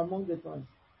even from among the thorns.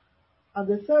 And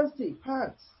the thirsty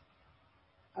pants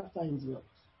after his wealth.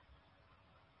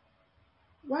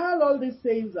 While all these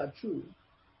sayings are true,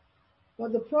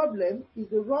 but the problem is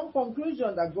the wrong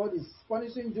conclusion that God is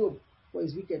punishing Job for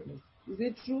his wickedness. Is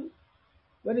it true?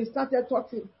 When he started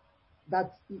talking,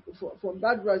 that from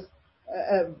that verse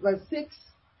 6,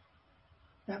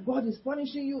 that God is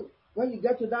punishing you. When you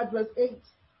get to that verse 8.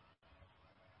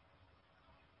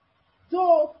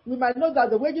 So we might know that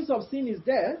the wages of sin is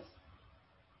death,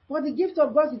 But the gift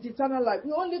of God is eternal life.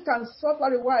 We only can suffer a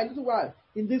little while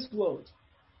in this world.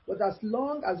 But as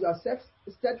long as you are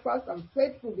steadfast and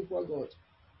faithful before God,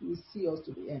 He will see us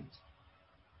to the end.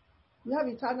 We have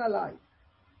eternal life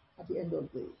at the end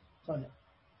of the tunnel.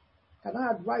 Can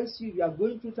I advise you, if you are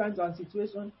going through times and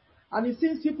situations, and it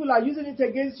seems people are using it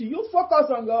against you, you focus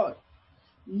on God.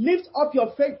 Lift up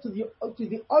your faith to the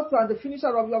author and the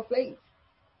finisher of your faith.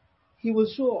 He will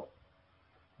show up.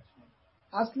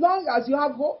 As long as you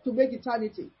have hope to make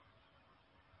eternity,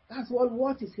 that's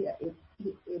what is here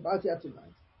about here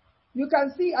tonight. You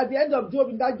can see at the end of Job,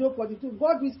 in that Job 42,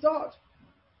 God restored.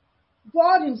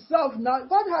 God himself now,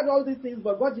 God had all these things,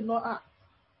 but God did not act.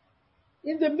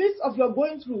 In the midst of your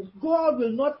going through, God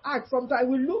will not act. Sometimes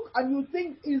we look and you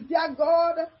think, is there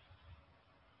God?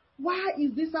 Why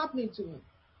is this happening to me?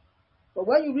 But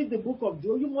when you read the book of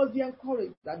Job, you must be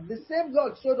encouraged that the same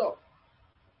God showed up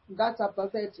in that chapter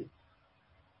 30.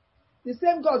 The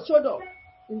same God showed up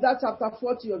in that chapter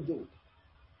 40 of Job.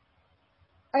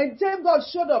 And the same God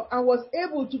showed up and was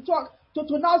able to talk,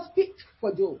 to now speak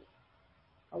for Job.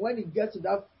 And when it gets to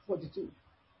that 42,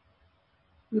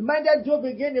 reminded Job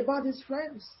again about his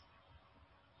friends.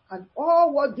 And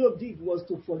all what Job did was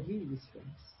to forgive his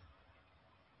friends.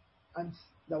 And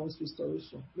there was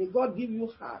restoration. May God give you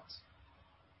heart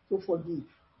to forgive.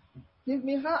 Give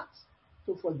me heart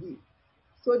to forgive,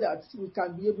 so that we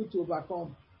can be able to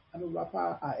overcome and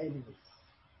overpower our enemies.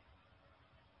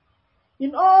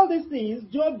 In all these things,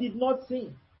 Job did not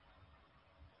sin.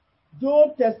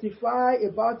 Job testified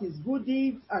about his good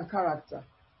deeds and character.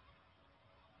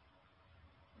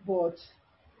 But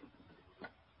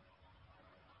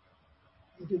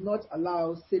he did not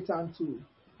allow Satan to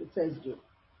test Job.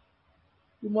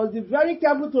 You must be very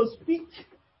careful to speak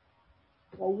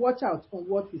or watch out on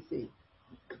what we say.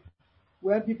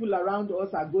 When people around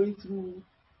us are going through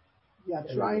their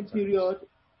trying period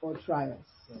or trials.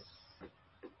 Yes.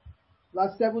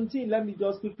 Verse 17, let me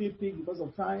just quickly pick because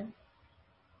of time.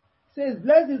 It says,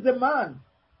 blessed is the man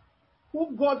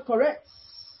whom God corrects.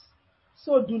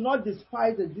 So do not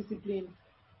despise the discipline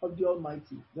of the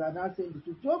Almighty. They are not saying the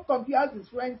truth. Job compares his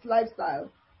friend's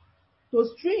lifestyle to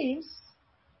streams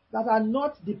that are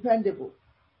not dependable.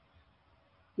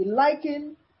 He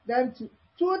likened them to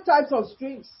two types of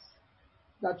streams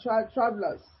that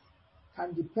travelers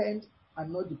can depend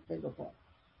and not depend upon.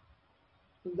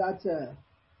 In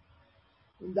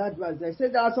that verse, they say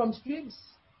there are some streams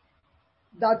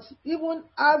that even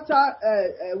after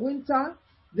winter,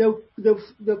 they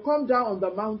come down on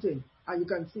the mountain and you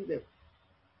can see them.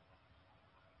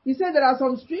 He said there are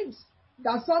some streams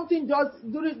that something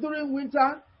just during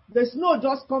winter, the snow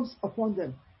just comes upon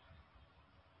them.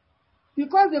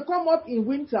 Because they come up in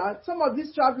winter, some of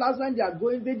these travelers, when they are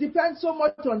going, they depend so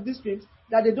much on these streams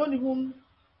that they don't even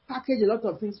package a lot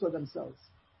of things for themselves.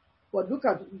 But look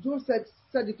at, Job said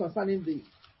it concerning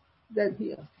them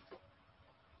here.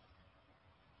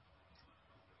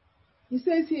 He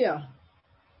says here,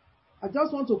 I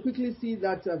just want to quickly see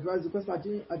that verse because I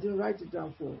didn't write it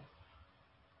down for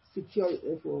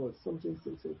something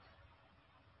sake.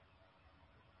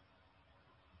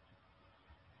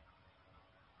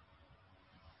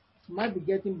 Might be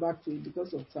getting back to it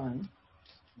because of time.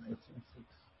 19:6,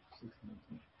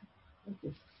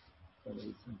 6:19.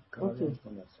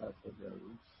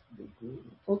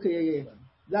 Okay. Yeah.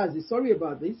 That's it. Sorry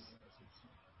about this.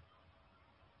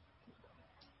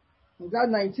 In that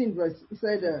 19 verse, he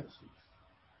said,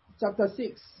 chapter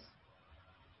 6.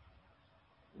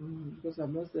 Because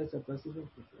I've not said chapter 6.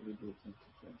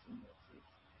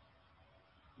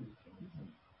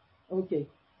 Okay.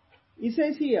 He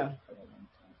says here,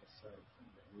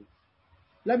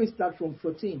 let me start from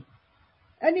 14.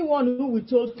 Anyone who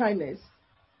withholds kindness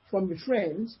from a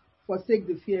friend forsake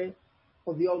the fear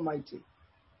of the Almighty.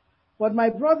 But my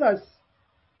brothers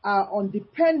are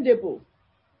undependable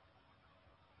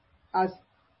as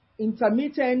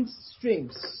intermittent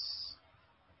streams,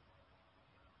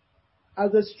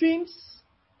 as the streams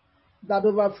that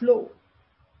overflow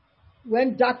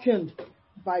when darkened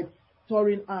by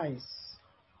thawing ice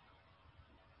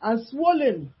and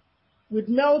swollen with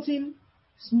melting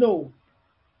snow,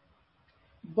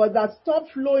 but that stop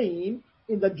flowing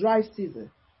in the dry season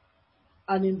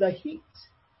and in the heat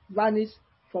vanish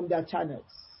from their channels.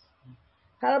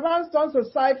 Caravans turn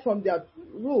aside from their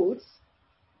routes.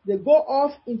 They go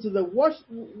off into the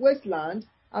wasteland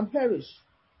and perish.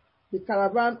 The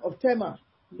caravan of Tema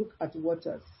look at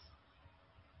waters.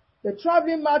 The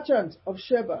traveling merchant of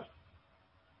Sheba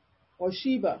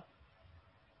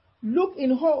look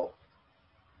in hope.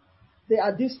 They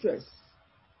are distressed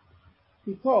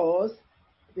because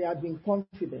they have been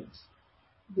confident.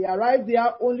 They arrive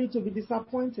there only to be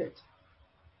disappointed.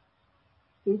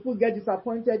 People get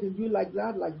disappointed in you like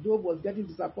that, like Job was getting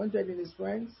disappointed in his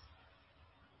friends.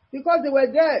 Because they were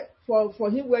there for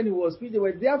him when he was free. They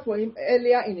were there for him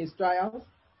earlier in his trials.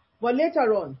 But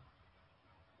later on,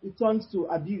 it turns to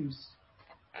abuse.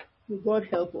 May God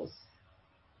help us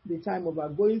the time of our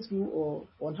going through or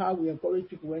on how we encourage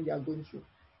people when they are going through.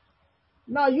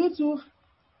 Now you too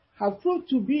have proved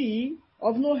to be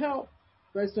of no help.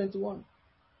 Verse 21.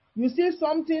 You see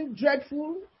something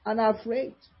dreadful and are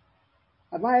afraid.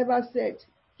 Have I ever said,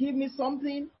 give me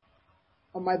something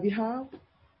on my behalf,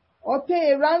 or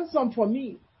pay a ransom for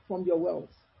me from your wealth?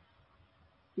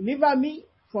 Deliver me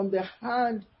from the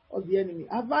hand of the enemy.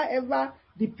 Have I ever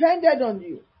depended on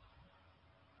you?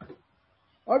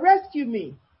 Or rescue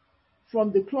me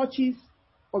from the clutches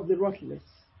of the ruthless?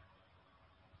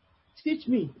 Teach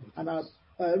me, and I'll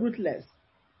ruthless.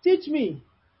 Teach me,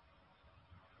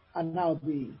 and I'll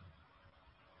be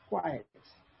quiet.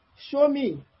 Show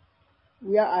me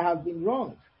where I have been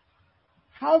wrong.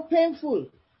 How painful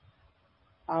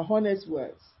are honest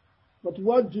words. But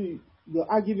what do your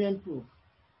argument prove?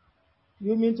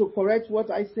 You mean to correct what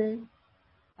I say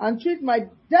and treat my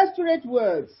desperate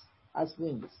words as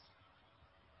wings?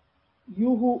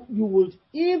 You would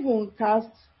even cast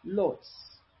lots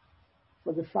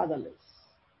for the fatherless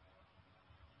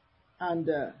and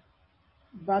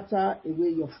batter away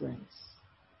your friends.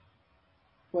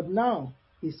 But now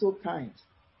he's so kind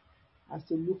as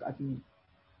to look at me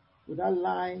without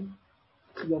lying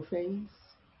to your face.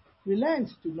 Relent,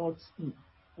 do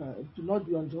not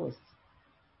be unjust.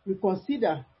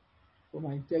 Reconsider, for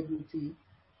my integrity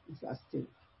is at stake.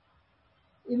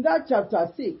 In that chapter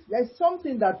 6, there's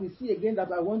something that we see again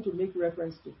that I want to make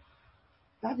reference to.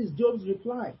 That is Job's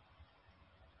reply.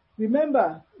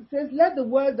 Remember, it says, let the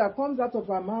word that comes out of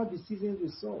our mouth be seasoned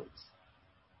with salt.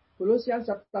 Colossians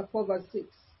chapter 4 verse 6.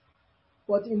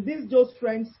 But in this Job's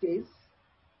friend's case,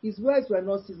 his words were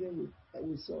not seasoned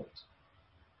with salt.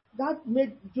 That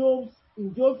made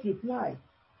in Job's reply,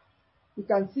 you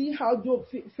can see how Job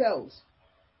felt.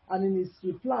 And in his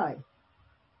reply,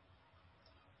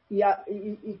 he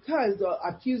cursed or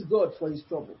accused God for his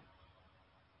trouble.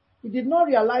 He did not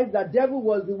realize that devil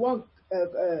was the one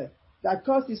that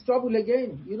caused his trouble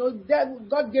again. You know,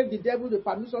 God gave the devil the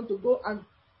permission to go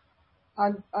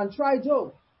and try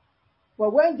Job.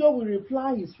 But when Job will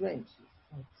reply his friends,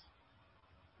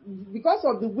 because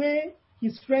of the way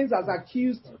his friends has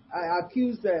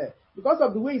because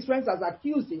of the way his friends has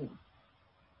accused him,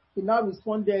 he now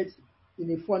responded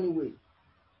in a funny way.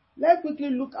 Let's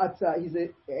quickly look at his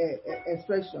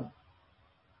expression.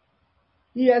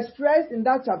 He expressed in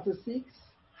that chapter 6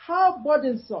 how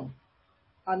burdensome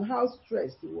and how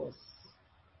stressed he was.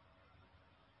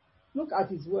 Look at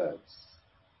his words.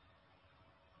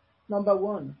 Number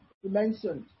 1, he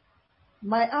mentioned,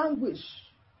 my anguish.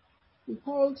 He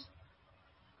called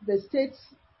the state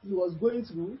he was going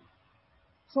through,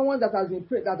 someone that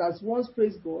has once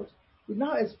praised God, he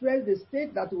now expressed the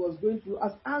state that he was going through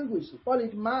as anguish. He called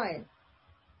it mine.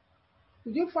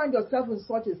 Did you find yourself in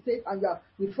such a state and you are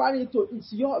referring to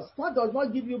it's yours? God does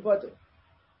not give you burden.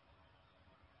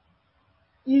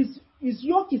 His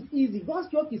yoke is easy.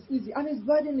 God's yoke is easy and his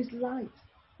burden is light.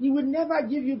 He will never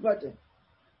give you burden.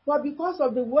 But because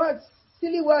of the words,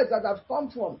 silly words that have come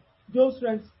from Job's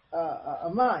friend's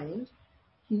mind,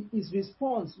 his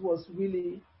response was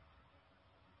really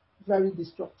very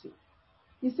destructive.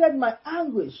 He said, my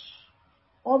anguish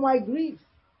or my grief.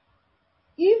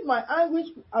 If my anguish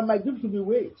and my grief could be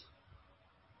weighed.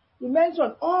 He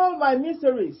mentioned all my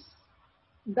miseries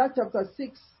in that chapter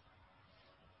 6.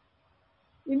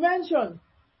 He mentioned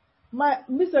my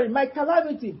misery, my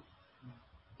calamity.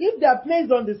 If they are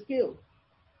placed on the scale,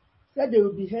 said they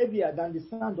will be heavier than the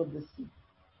sand of the sea.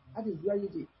 That is very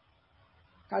deep.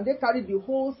 Can they carry the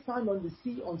whole sand on the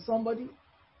sea on somebody?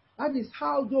 That is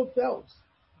how Job felt.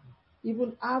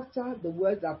 Even after the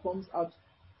word that comes out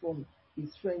from his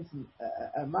friend's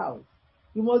mouth.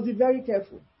 You must be very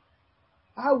careful.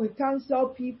 How we counsel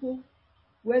people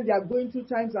when they are going through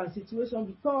times and situations,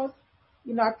 because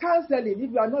in our counseling,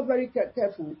 if we are not very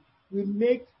careful, we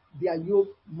make their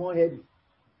yoke more heavy.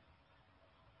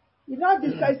 You know,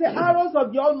 this guy said, arrows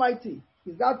of the Almighty.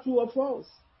 Is that true or false?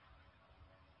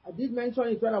 I did mention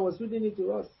it when I was reading it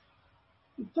to us.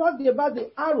 He talked about the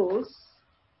arrows.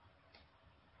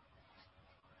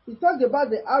 He talked about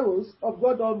the arrows of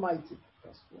God Almighty.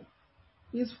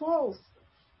 It's false.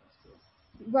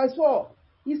 Verse 4.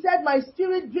 He said, my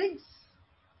spirit drinks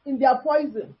in their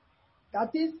poison. That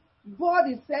is, God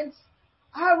is sent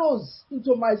arrows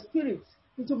into my spirit,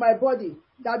 into my body.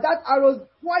 That arrows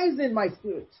poison my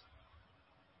spirit.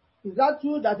 Is that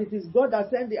true that it is God that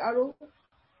sent the arrow?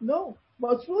 No.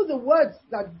 But through the words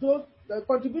the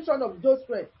contribution of those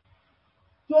friends,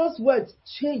 those words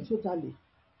change totally.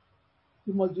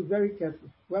 We must be very careful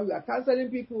when we are counseling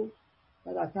people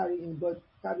that are carrying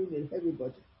a heavy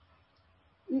burden.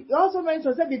 He also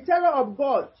mentioned, said, the terror of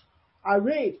God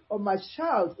arrayed on my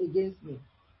child against me.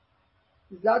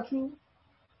 Is that true?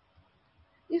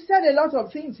 He said a lot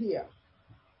of things here.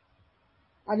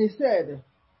 And he said,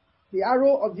 the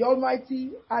arrow of the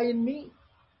Almighty are in me.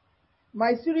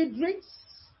 My spirit drinks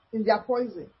in their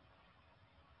poison.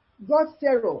 God's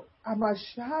terror are my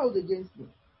child against me.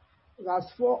 Verse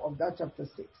 4 of that chapter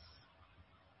 6.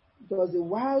 Does a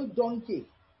wild donkey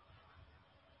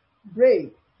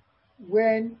bray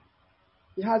when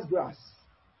he has grass?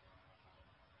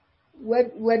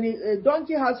 When a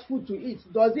donkey has food to eat,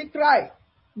 does it cry?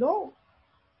 No.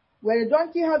 When a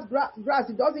donkey has grass,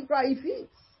 it doesn't cry, it feeds.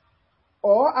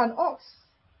 Or an ox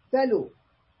fellow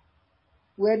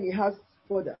when he has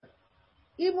fodder.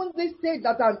 Even this state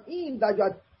that I'm in, that you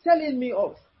are telling me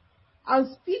of,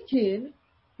 I'm speaking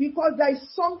because there is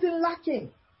something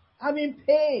lacking. I'm in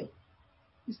pain.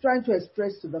 He's trying to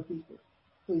express to the people,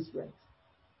 to his friends.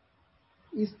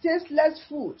 It's tasteless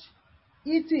food,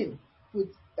 eating with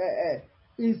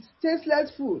is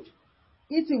tasteless food,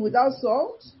 eating without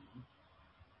salt,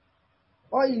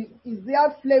 or is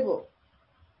there flavor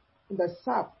in the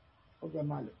sap of the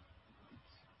mallow?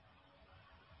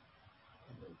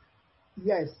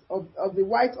 Yes, of the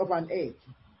white of an egg.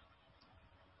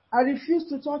 I refuse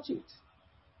to touch it.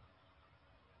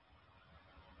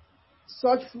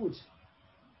 Such food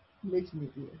makes me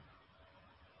ill.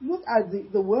 Look at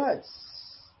the words,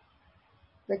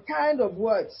 the kind of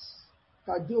words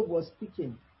that Job was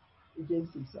speaking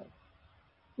against himself.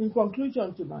 In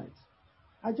conclusion tonight,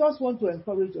 I just want to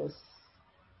encourage us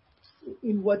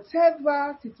in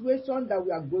whatever situation that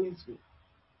we are going through.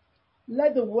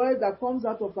 Let the word that comes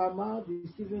out of our mouth be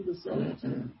seasoned with salt.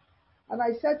 And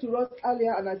I said to us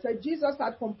earlier, and I said, Jesus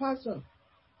had compassion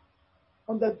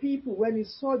on the people when he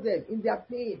saw them in their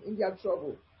pain, in their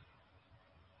trouble.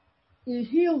 He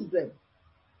heals them.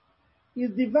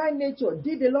 His divine nature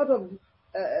did a lot of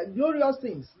glorious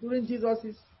things during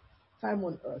Jesus' time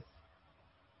on earth.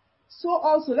 So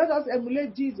also, let us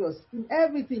emulate Jesus in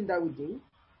everything that we do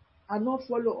and not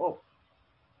follow up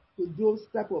with those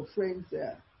type of friends'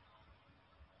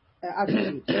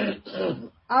 attitude.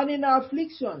 And in our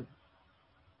affliction,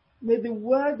 may the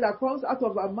word that comes out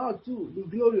of our mouth too be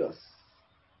glorious.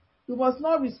 We must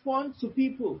not respond to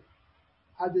people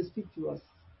as they speak to us.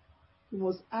 We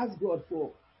must ask God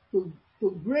to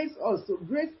grace us, to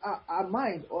grace our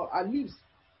mind or our lips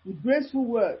with graceful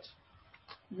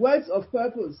words of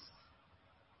purpose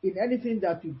in anything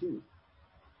that we do,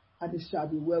 and it shall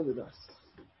be well with us.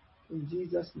 In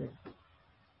Jesus' name.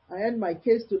 I end my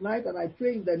case tonight, and I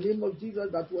pray in the name of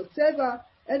Jesus that whatever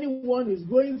anyone is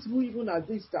going through even at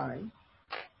this time,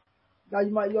 that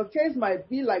your case might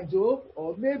be like Job,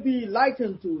 or maybe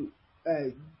likened to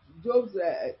Job's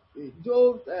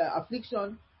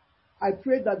affliction. I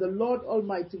pray that the Lord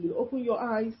Almighty will open your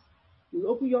eyes, will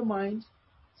open your mind,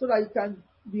 so that you can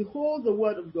behold the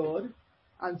word of God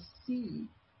and see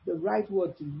the right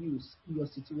word to use in your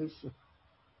situation.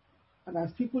 And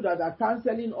as people that are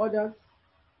counseling others,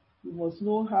 we must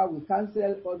know how we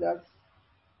counsel others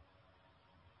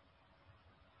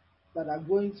that are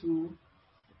going through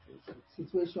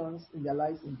situations in their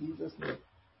lives in Jesus' name.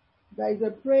 There is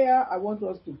a prayer I want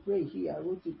us to pray here. I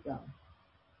wrote it down.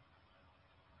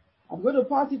 I'm going to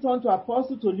pass it on to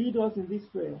Apostle to lead us in this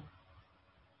prayer.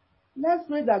 Let's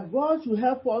pray that God should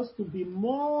help us to be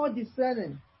more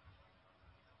discerning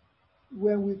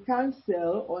when we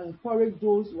counsel or encourage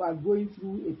those who are going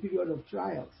through a period of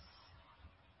trials,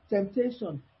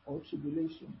 temptation, or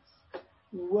tribulations.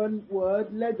 In one word,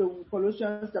 let the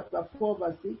Colossians chapter 4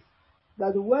 verse 6,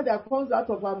 that the word that comes out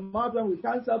of our mouth when we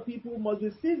counsel people must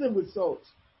be seasoned with salt,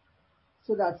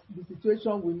 so that the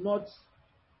situation will not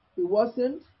be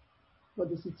worsened, but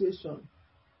the situation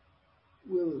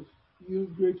will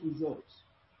yield great results.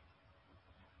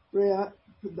 Prayer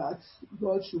that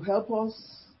God should help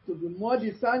us to be more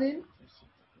discerning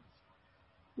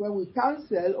when we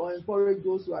counsel or encourage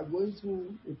those who are going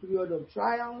through a period of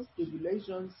trials,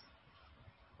 tribulations,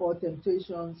 or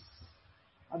temptations,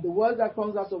 and the word that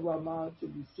comes out of our mouth to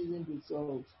be seasoned with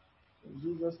salt. In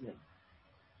Jesus' name,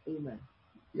 amen.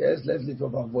 Yes, let's lift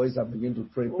up our voice and begin to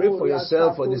pray. Pray for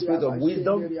yourself for the spirit of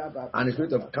wisdom and the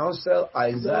spirit of counsel.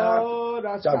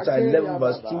 Isaiah chapter 11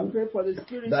 verse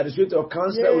 2. That the spirit of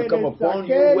counsel will come upon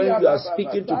you when you are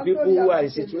speaking to people who are in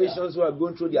situations who are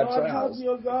going through their trials.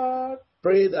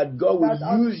 Pray that God will That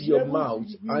I'll use be your able mouth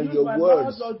to and use your my words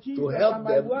mouth, Lord Jesus, to help and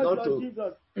my them words, not Lord to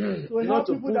Jesus, to not help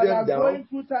to people put that them are down going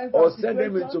through times or and send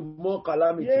them situations. into more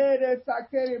calamity. In Let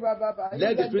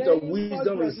the the spirit of name of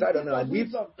wisdom Jesus, the reside on spirit our of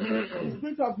lips. wisdom, the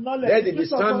spirit of knowledge, Let the the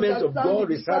spirit of discernment of understanding, God the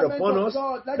reside discernment upon of us,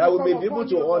 God, let that it we come may be able upon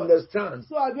me, to O God. understand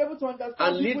So I'll be able to and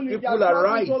understand lead people in people their travels,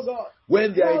 aright oh God. when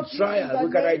they are in Help me in trials. the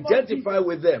We can name of identify Jesus.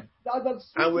 with them That the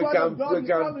sweet and we word of God will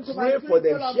come can into my pray for spirit,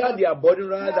 them, soul, and share body. their burden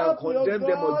rather than Help me, O condemn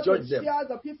them or God, to judge them. share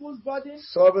the people's burden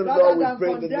Sovereign rather Lord, we than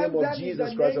pray in the name condemn of them in the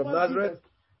Jesus Christ name of of Jesus. Nazareth,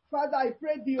 Father, I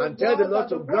pray thee, O and tell the God, Lord that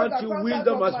to the word grant that you comes out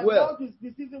wisdom of as my well, mouth is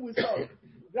seasoned with salt.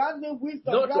 Grant me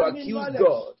wisdom, not to grant me accuse knowledge,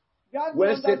 God grant me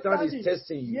where Satan is understanding.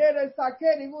 testing you. Yea, saked,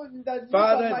 even in the midst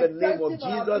Father, of in my the name of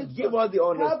testing or Jesus, give affliction, us the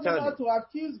help me understanding not to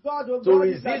accuse God, O to God, in the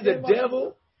resist the name of Jesus.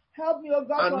 devil Help me, O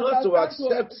God, to and not to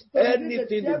understand, accept to resist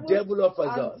anything the the devil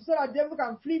offers and us. so that devil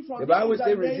can flee from The me Bible in the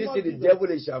says, name resisting of the Jesus. devil,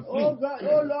 he shall Oh flee. God,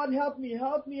 oh Lord, help me,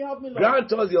 Lord.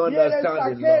 Grant us the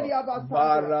understanding, Lord.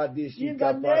 In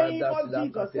the name of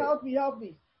Jesus, help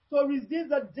me. So resist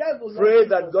the devil, Lord Pray Jesus.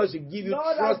 that God should give you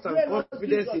Lord, trust I pray, and Lord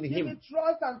confidence Jesus, in give me Him.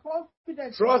 trust and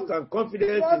confidence. Trust in you. and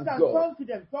confidence Trust in and God.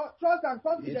 confidence. Trust and It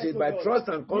confidence, is oh by God. trust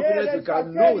and confidence we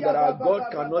can know that our God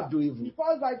cannot do evil.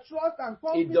 Because by trust and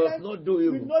He does confidence, not do we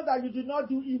evil. know that you do not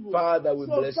do evil. Father, we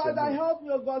So, bless your Father, name. help me,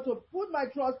 oh God, to put my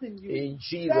trust in you. In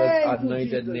Jesus' Thank you,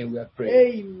 anointed Jesus. name we are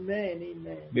praying.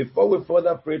 Amen. Before we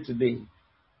further pray today,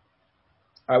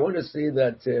 I want to say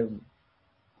that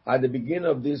at the beginning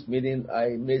of this meeting,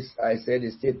 I said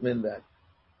a statement that,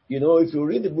 if you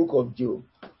read the book of Job,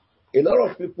 a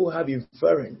lot of people have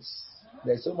inference.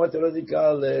 There's so much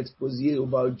theological exposé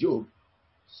about Job.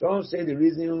 Some say the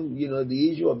reason,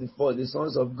 the issue of the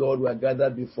sons of God were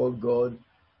gathered before God,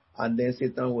 and then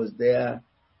Satan was there,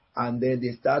 and then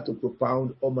they start to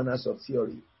propound all manners of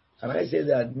theory. And I say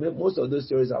that most of those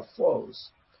theories are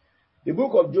false. The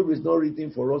book of Job is not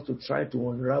written for us to try to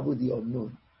unravel the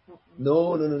unknown.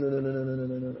 No.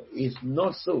 It's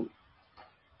not so.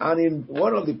 And in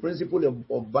one of the principles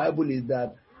of Bible is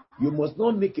that you must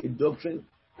not make a doctrine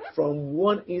from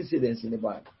one incident in the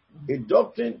Bible. A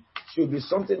doctrine should be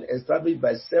something established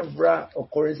by several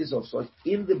occurrences of such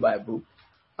in the Bible,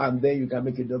 and then you can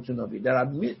make a doctrine of it.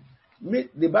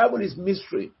 The Bible is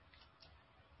mystery.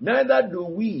 Neither do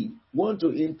we want to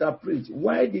interpret.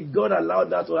 Why did God allow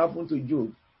that to happen to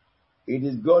Job? It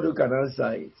is God who can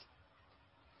answer it.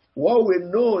 What we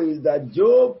know is that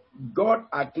God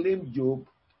acclaimed Job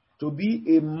to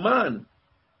be a man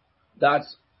that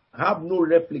have no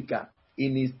replica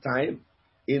in his time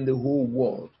in the whole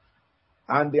world.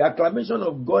 And the acclamation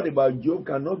of God about Job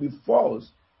cannot be false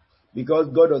because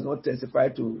God does not testify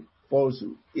to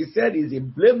falsehood. He said he's a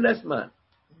blameless man.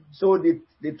 So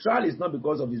the trial is not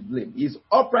because of his blame. He's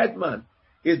upright man.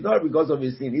 It's not because of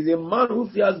his sin. He's a man who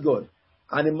fears God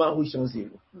and a man who shuns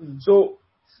evil. So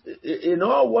in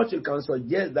all what you can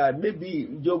suggest that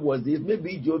maybe Job was this,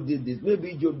 maybe Job did this,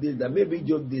 maybe Job did that, maybe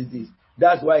Job did this.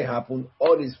 That's why it happened.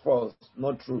 All is false,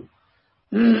 not true.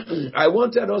 I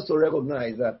wanted us to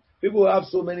recognize that people have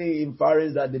so many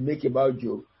inferences that they make about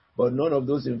Job, but none of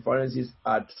those inferences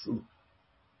are true.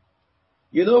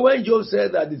 When Job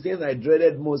said that the thing I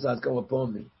dreaded most has come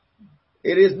upon me,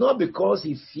 it is not because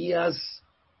he fears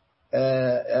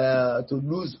to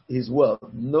lose his wealth.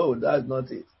 No, that's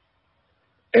not it.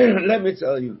 Let me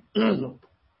tell you.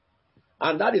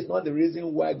 And that is not the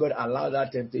reason why God allowed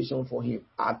that temptation for him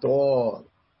at all.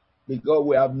 Because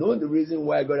we have known the reason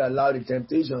why God allowed the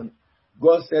temptation.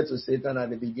 God said to Satan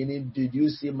at the beginning, did you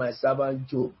see my servant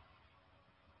Job?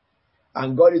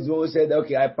 And God is the one who said,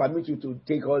 okay, I permit you to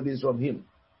take all this from him.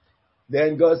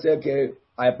 Then God said, okay,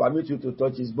 I permit you to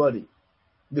touch his body.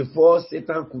 Before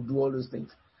Satan could do all those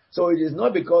things. So it is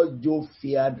not because Job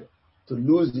feared to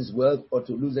lose his wealth or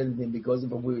to lose anything, because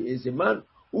if it's a man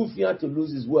who feared to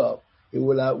lose his wealth, he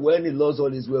will have, when he lost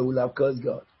all his wealth, will have cursed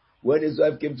God. When his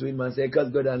wife came to him and said, curse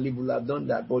God and live, will have done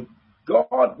that. But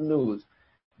God knows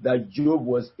that Job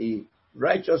was a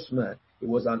righteous man. He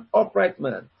was an upright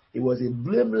man. He was a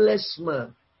blameless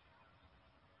man.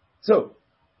 So,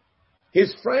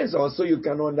 his friends also, you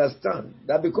can understand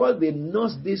that because they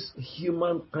nurse this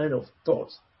human kind of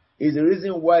thought, is the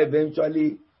reason why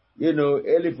eventually,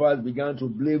 Eliphaz began to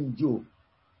blame Job.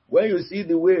 When you see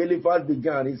the way Eliphaz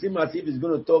began, it seemed as if he's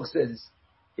going to talk sense.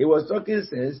 He was talking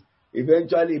sense.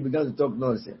 Eventually, he began to talk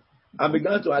nonsense and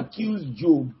began to accuse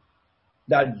Job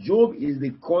that Job is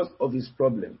the cause of his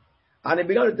problem. And he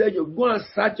began to tell you, go and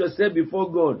search yourself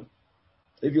before God.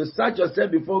 If you search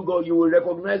yourself before God, you will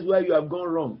recognize where you have gone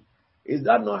wrong. Is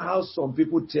that not how some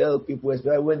people tell people,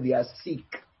 especially when they are sick?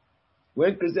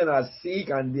 When Christians are sick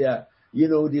and they are,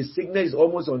 the sickness is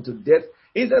almost unto death,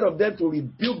 instead of them to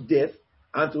rebuke death,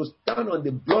 and to stand on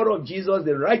the blood of Jesus,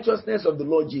 the righteousness of the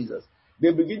Lord Jesus.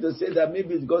 They begin to say that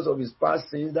maybe it's because of his past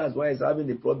sins, that's why he's having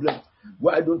the problem.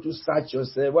 Why don't you search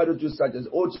yourself? Why don't you search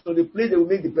yourself? Also, the place they will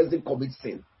make the person commit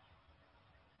sin.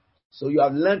 So you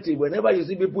have learned it. Whenever you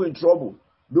see people in trouble,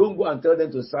 don't go and tell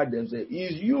them to search themselves.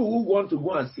 It's you who want to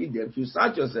go and see them. You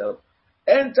search yourself,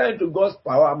 enter into God's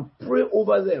power and pray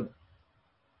over them.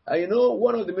 And you know,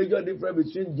 one of the major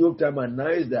differences between Job time and now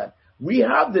is that we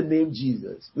have the name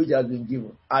Jesus, which has been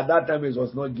given. At that time, it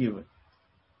was not given.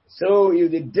 So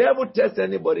if the devil tests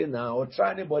anybody now or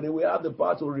try anybody, we have the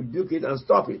power to rebuke it and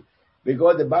stop it.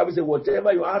 Because the Bible says,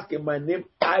 whatever you ask in my name,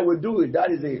 I will do it.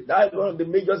 That is it. That is one of the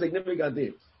major significant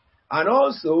things. And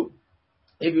also,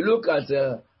 if you look at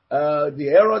the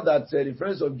error that the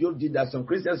friends of Job did, that some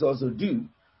Christians also do,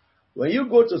 when you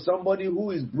go to somebody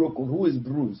who is broken, who is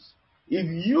bruised,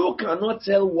 if you cannot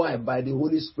tell why by the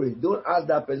Holy Spirit, don't ask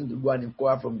that person to go and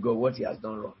inquire from God what he has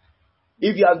done wrong.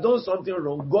 If he has done something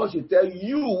wrong, God should tell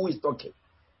you who is talking.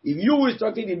 If you who is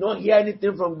talking did not hear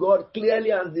anything from God clearly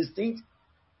and distinct,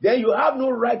 then you have no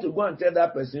right to go and tell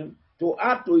that person to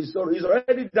add to his sorrow. He's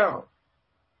already down.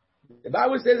 The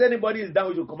Bible says anybody is down,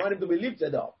 we should command him to be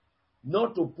lifted up,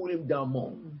 not to pull him down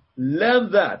more.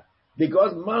 Learn that,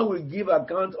 because man will give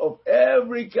account of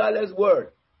every careless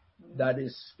word that they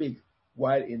speak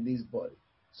while in this body.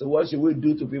 So what should we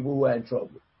do to people who are in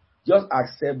trouble? Just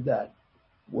accept that.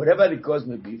 Whatever the cause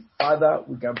may be, Father,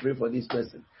 we can pray for this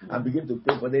person and begin to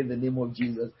pray for them in the name of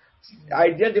Jesus.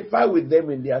 Identify with them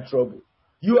in their trouble.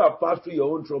 You have passed through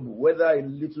your own trouble, whether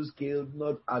in little scale,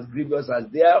 not as grievous as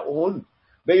their own.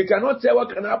 But you cannot tell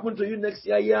what can happen to you next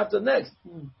year, year after next.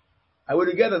 I will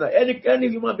together that any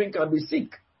human being can be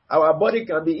sick. Our body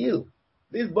can be ill.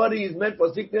 This body is meant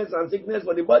for sickness and sickness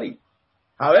for the body.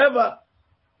 However,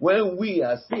 when we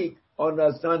are sick,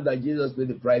 understand that Jesus paid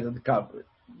the price on the Calvary.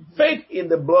 Faith in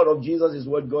the blood of Jesus is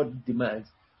what God demands.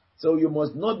 So you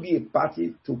must not be a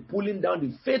party to pulling down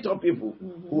the faith of people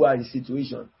who are in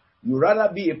situation. You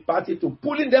rather be a party to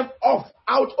pulling them off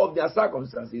out of their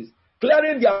circumstances,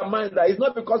 clearing their mind that it's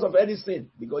not because of any sin,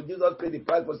 because Jesus paid the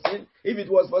price for sin. If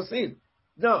it was for sin,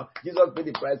 no, Jesus paid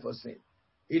the price for sin.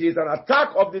 It is an attack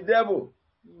of the devil.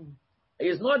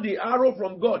 It's not the arrow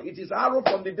from God, it is arrow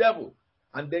from the devil.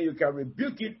 And then you can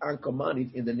rebuke it and command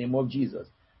it in the name of Jesus,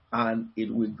 and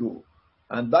it will go.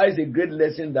 And that is a great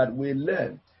lesson that we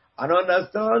learn. And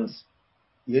understand,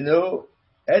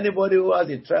 anybody who has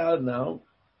a trial now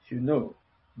should know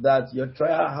that your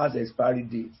trial has expiry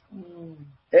date.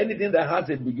 Anything that has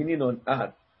a beginning on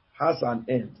earth has an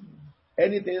end.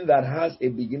 Anything that has a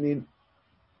beginning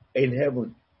in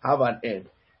heaven have an end.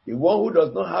 The one who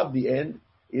does not have the end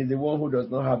is the one who does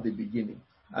not have the beginning.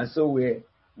 And so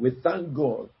we thank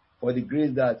God for the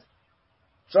grace that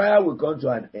trial will come to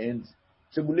an end,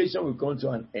 tribulation will come to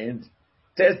an end,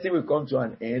 testing will come to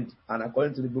an end, and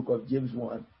according to the book of James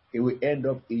 1, it will end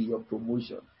up in your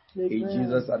promotion. Amen. In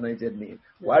Jesus' anointed name.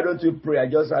 Why don't you pray? I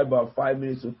just have about 5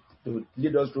 minutes to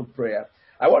lead us through prayer.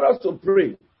 I want us to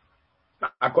pray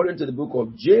according to the book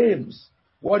of James.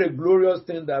 What a glorious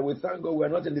thing that we thank God we're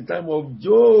not in the time of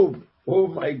Job. Oh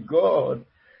my God.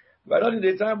 We're not in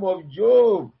the time of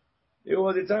Job. It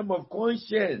was the time of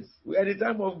conscience. We are in the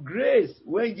time of grace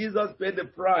when Jesus paid the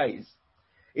price.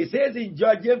 It says in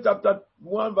James chapter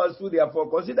 1 verse 2, therefore,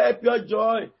 consider it pure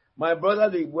joy, my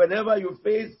brother, whenever you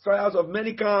face trials of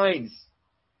many kinds.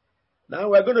 Now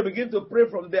we're going to begin to pray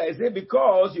from there. It says,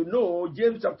 because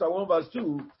James chapter 1 verse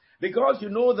 2, because you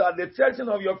know that the testing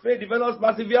of your faith develops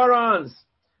perseverance.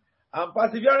 And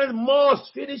perseverance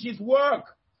must finish its work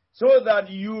so that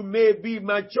you may be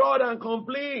matured and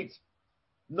complete,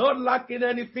 not lacking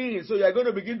anything. So you're going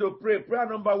to begin to pray. Prayer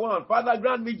number 1. Father,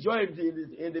 grant me joy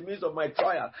in the midst of my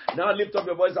trial. Now lift up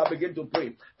your voice and begin to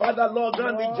pray. Father, Lord,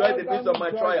 grant me joy in the midst of my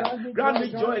trial. Grant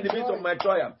me joy in the midst of my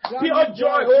trial. Pure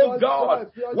joy, oh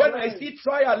God. When I see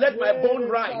trial, let my bone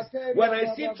rise. When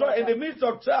I see trial, in the midst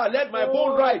of trial, let my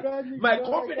bone rise. My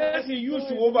confidence in you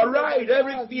should override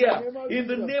every fear. In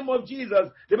the name of Jesus.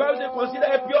 The Bible says,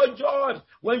 consider a pure joy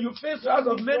when you face trials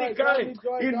of many kinds.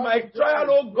 In my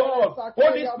trial, oh God,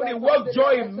 Holy Spirit, work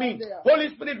joy in me.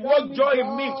 Holy Spirit, work joy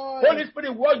in me. Holy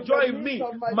Spirit, work joy in me.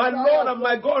 My Lord and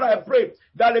my God, I pray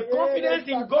that the confidence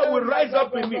in God will rise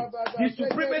up in me. The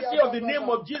supremacy of the name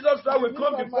of Jesus Christ will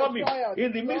come before me.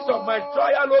 In the midst of my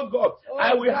trial, oh God,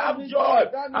 I will have joy.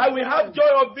 I will have joy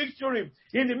of victory.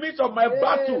 In the midst of my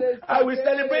battle, I will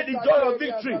celebrate the joy of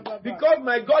victory, because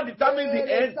my God determines the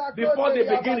end before the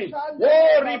beginning.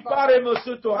 Oh,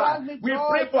 we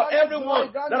pray for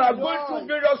everyone that are going through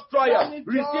various trials.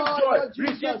 Receive joy.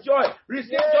 Receive joy.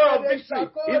 Receive joy of victory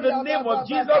in the name of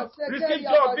Jesus. Receive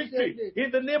joy of victory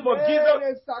in the name of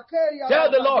Jesus.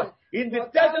 Tell the Lord, in the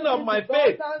testing of my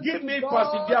faith, give me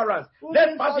perseverance.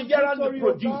 Let perseverance be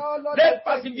produced. Let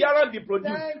perseverance be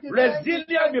produced.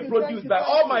 Resilience be produced by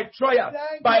all my trials,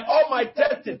 by all my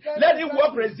testing. Let it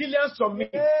work resilience from me.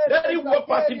 Let it work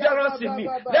perseverance in me.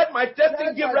 Let my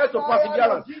testing give rise to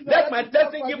perseverance. Let my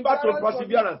testing give back to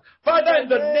perseverance. Father, in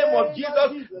the name of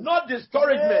Jesus, not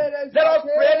discouragement. Let us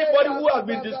pray anybody who has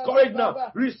been discouraged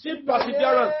now. Receive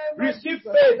perseverance. Receive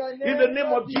faith in the name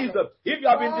of Jesus. If you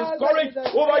have been discouraged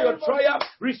over your trial,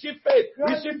 receive faith.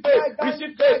 Receive faith.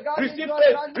 Receive faith. Receive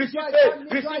faith. Receive faith.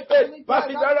 Receive faith.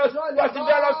 Perseverance.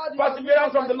 Perseverance.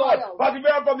 Perseverance from the Lord.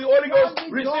 Perseverance from the Holy Ghost.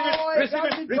 Receive it. Receive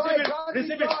it. Receive it.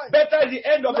 Receive it. Better is the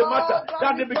end of the matter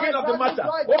than the beginning of the matter.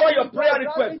 Over your prayer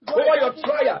request. Over your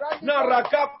trial.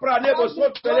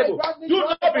 Do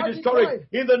not be discouraged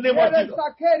in the name of Jesus.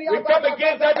 We come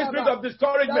against every spirit of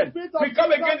discouragement. We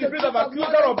come against the spirit of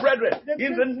accuser of brethren.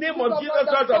 In the name of Jesus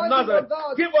Christ of Nazareth.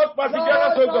 Give us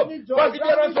perseverance, O God.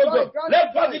 Perseverance, O God.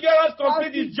 Let perseverance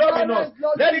complete His job in us.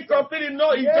 Let it complete His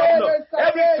job in us.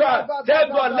 Every trial, tell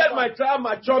God, let my trial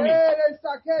mature me.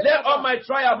 Let all my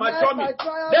trial mature me.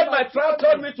 Let my trial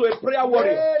turn me to a prayer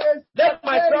warrior. Let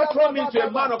my trial turn me to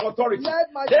a man of authority.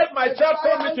 Let my trial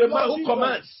turn me to a man who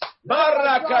commands.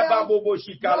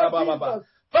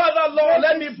 Father, Lord,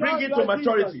 let me bring it to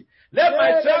maturity. Let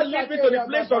my child lead me to the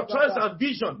place of trance and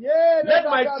vision. Let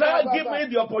my child give me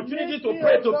the opportunity to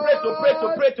pray. The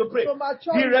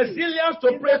resilience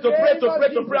to pray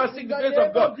and seek the face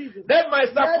of God. Let my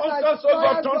circumstance, oh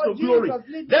God, turn to glory.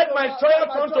 Let my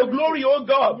trial turn to glory, oh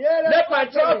God. Let my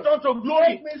trial turn to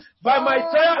glory. By my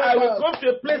trial, I will come to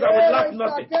a place I will lack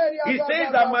nothing. He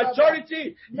says that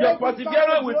maturity, your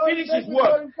perseverance will finish His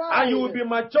work, and you will be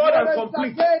matured and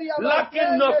complete.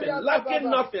 Lacking nothing.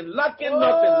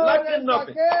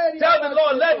 Tell the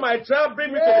Lord, let my trial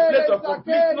bring me to a place of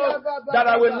completeness, that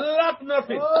I will lack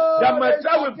nothing, that my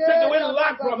trial will take away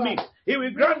lack from me. He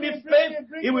will grant me faith.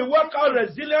 He will work out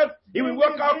resilience. He will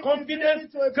work out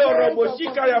confidence.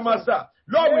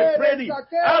 Lord, we pray thee.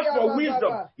 Ask for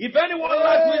wisdom. If anyone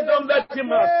lacks wisdom, let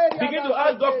him ask. Begin to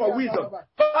ask God for wisdom.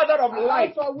 Father of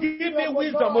light, give me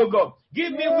wisdom, O God.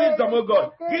 Give me wisdom, O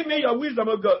God. Give me your wisdom,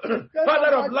 O God.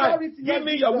 Father of light, give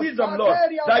me your wisdom, Lord,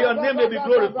 that your name may be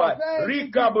glorified.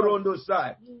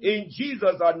 In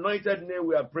Jesus' anointed name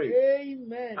we are praying.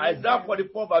 Amen. Isaiah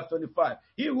 44 verse 25.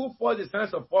 He who falls the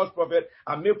hands of false prophet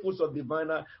and make fools of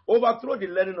diviner, overthrow the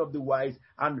learning of the wise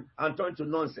and turn to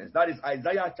nonsense. That is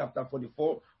Isaiah chapter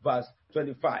 44 verse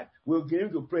 25. We'll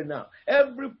begin to pray now.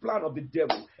 Every plan of the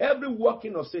devil, every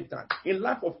working of Satan in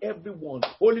life of everyone,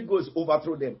 Holy Ghost,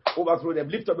 overthrow them. Overthrow them.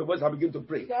 Lift up your voice and begin to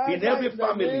pray. In every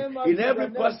family, in every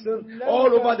person,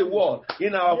 all over the world,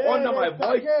 under my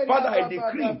voice, Father, I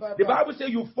decree. The Bible says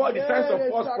you fall the hands of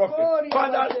false prophets.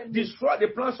 Father, destroy the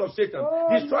plans of Satan.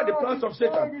 Destroy the plans of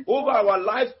Satan over our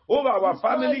lives, over our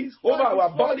families, over our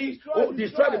bodies.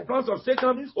 Destroy the plans of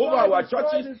Satan over our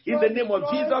churches in the name of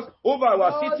Jesus, over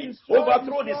our cities.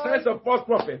 Overthrow the signs of false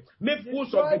prophets. Make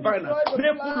fools of diviner.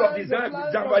 Make fools of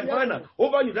diviner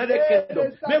over United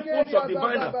Kingdom. Make fools of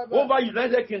diviner over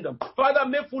United Kingdom. Father,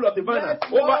 make fools of diviner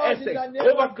over Essex,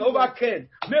 over Kent.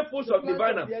 Make fools of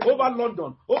diviner over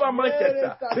London, over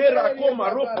Manchester,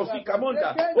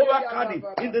 over Cardiff.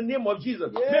 In the name of Jesus,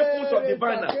 make fools of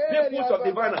diviner. Make fools of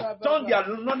diviner. Turn their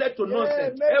knowledge to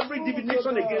nonsense. Every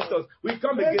divination against us, we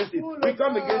come against it. We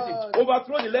come against it.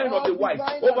 Overthrow the land of the wise.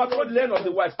 Overthrow the land of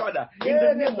the wise. Father, in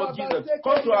the name of Jesus,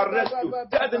 come to our rescue.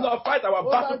 Tell the Lord, fight our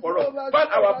battle for us. Fight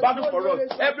our battle for us.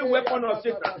 Every weapon of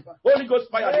Satan, Holy Ghost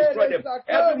fire, destroy them.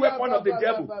 Every weapon of the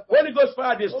devil, Holy Ghost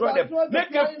fire, destroy them.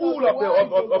 Make a fool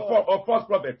of false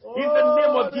prophets. In the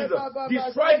name of Jesus,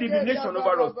 destroy divination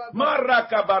over us.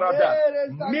 Maraka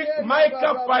Barada.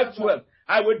 Micah 5:12.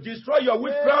 I will destroy your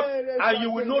witchcraft and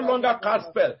you will no longer cast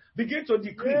spell. Begin to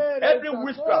decree every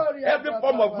witchcraft, every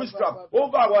form of witchcraft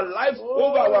over our lives,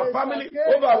 over our family,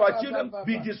 over our children,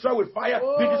 be destroyed with fire,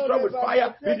 be destroyed with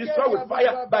fire, be destroyed with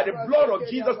fire. By the blood of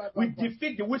Jesus, we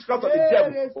defeat the witchcraft of the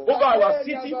devil over our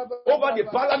city, over the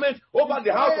parliament, over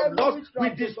the house of Lords. We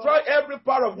destroy every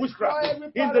power of witchcraft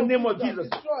in the name of Jesus.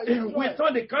 We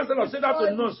turn the counsel of Satan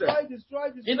to nonsense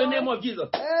in the name of Jesus.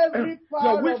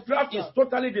 Your witchcraft is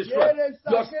totally destroyed.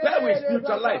 Your spell is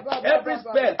neutralized. Every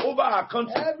spell over our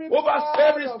country,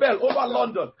 every spell over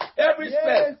London, every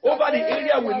spell over the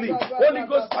area we live. Holy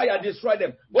Ghost fire destroy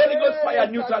them. Holy Ghost fire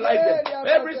neutralize them.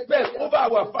 Every spell over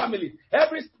our family,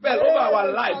 every spell over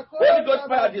our life. Holy Ghost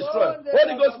fire destroy.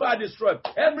 Holy Ghost fire destroy.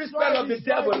 Every spell of the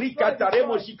devil,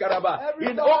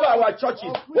 in over our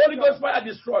churches. Holy Ghost fire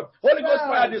destroy. Holy Ghost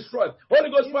fire destroy. Holy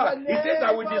Ghost fire. He says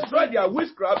I will destroy their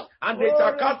witchcraft and they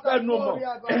shall cast them no more.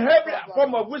 Every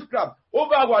form of witchcraft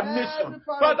over our nation,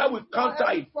 Father, we counter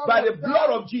it by the blood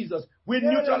of Jesus. We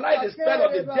neutralize the spell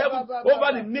of the devil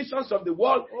over the nations of the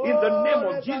world. In the name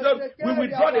of Jesus, we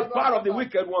withdraw the power of the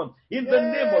wicked one. In the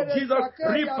name of Jesus,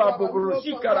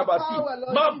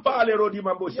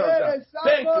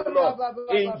 thank you, Lord.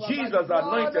 In Jesus'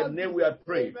 anointed name we are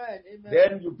praying.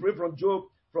 Then you pray from Job,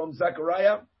 from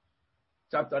Zechariah,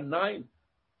 chapter 9,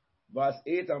 verse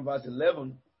 8 and verse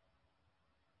 11.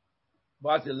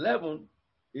 Verse 11,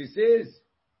 it says,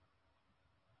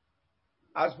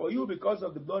 as for you, because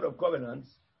of the blood of covenants,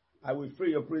 I will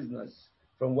free your prisoners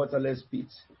from waterless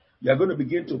pits. You are going to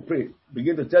begin to pray.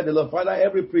 Begin to tell the Lord, Father,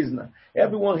 every prisoner,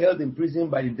 everyone held in prison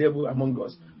by the devil among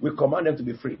us, we command them to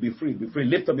be free, be free, be free.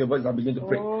 Lift up your voice and begin to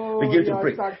pray. Begin to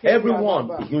pray.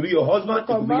 Everyone, it will be your husband,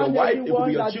 it will be your wife, it will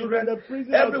be your children,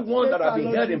 everyone that have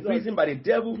been held in prison by the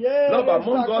devil, Lord,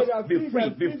 among us, be free,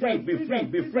 be free, be free,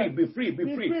 be free, be free,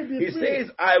 be free. He says,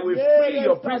 I will free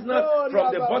your prisoners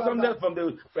from the bottomless, from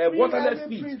the waterless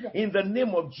pits. In the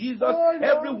name of Jesus,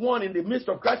 everyone in the midst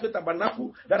of Christ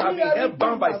tabernacle that have been held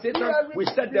bound by Satan, we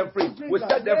set them free. We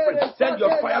set them free. Send your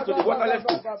fire to the waterless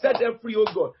pit. Set them free, O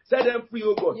God. Set them free,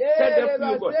 O God. Set them free,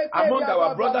 O God. Among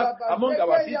our brothers, among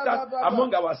our sisters,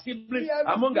 among our siblings,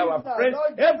 among our friends,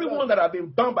 everyone that have been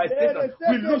bound by Satan,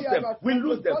 we lose them. We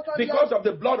lose them because of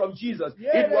the blood of Jesus.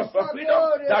 It was for freedom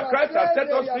that Christ has set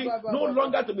us free, no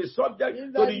longer to be subject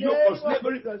to the yoke of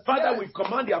slavery. Father, we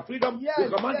command their freedom. We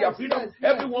command their freedom.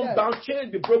 Everyone bound,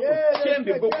 chains be broken. Chains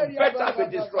be broken. Fetters be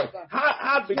destroyed.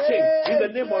 Heart be changed. In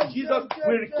the name of Jesus,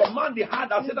 we command the heart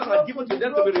that Satan has given to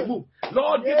them to be removed.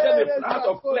 Lord, give them a heart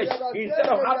of flesh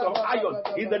instead of heart of iron.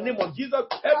 In the name of Jesus,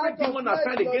 every demon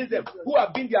assigned against them who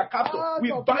have been their captor,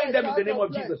 we bind them in the name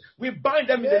of Jesus. We bind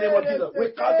them in the name of Jesus.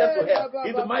 We cast them to hell.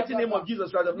 In the mighty name of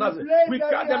Jesus Christ of Nazareth, we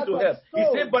cast them to hell. He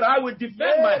said, but I will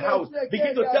defend my house.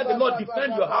 Begin to tell the Lord,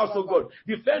 defend your house, O God.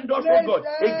 Defend us, O God,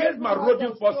 against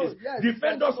marauding forces.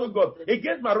 Defend us, O God,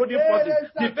 against marauding forces.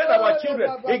 Defend our children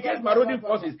against marauding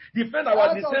forces. Defend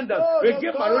our descendants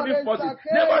against marauding forces.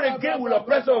 Never again will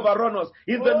oppressor overrun us.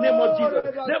 In the name of Jesus.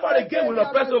 Never again will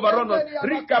oppressor overrun us.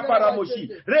 Rika paramoshi.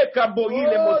 Reka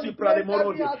boile mosi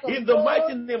prademoronde. In the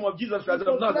mighty name of Jesus Christ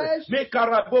of Nazareth. Make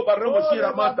karabo baramoshi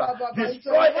ramata.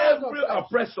 Destroy every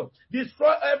oppressor.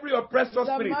 Destroy every oppressor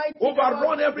spirit.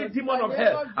 Overrun every demon of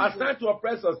hell assigned to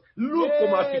oppress us. Look,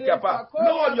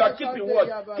 Lord, you are keeping watch.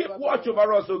 Keep watch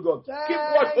over us, O God. Keep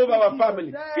watch over our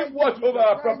family. Keep watch over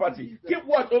our property. Keep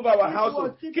watch over our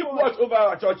household. Keep watch over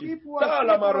our churches.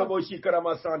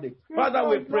 Father,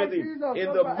 we pray thee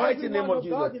in the mighty name of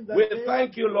Jesus. We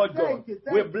thank you, Lord God.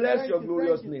 We bless your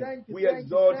glorious name. We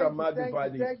exalt and magnify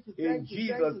thee. In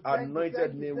Jesus'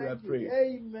 anointed name we are praying.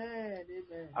 Amen.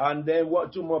 And then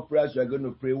two more prayers we are going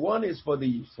to pray. One is for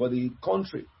the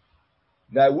country.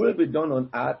 That will be done on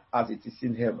earth as it is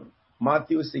in heaven.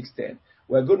 Matthew 6:10.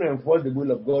 We're going to enforce the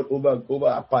will of God over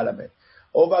our parliament,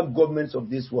 over governments of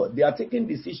this world. They are taking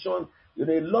decisions.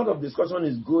 A lot of discussion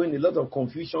is going, a lot of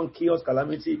confusion, chaos,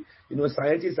 calamity.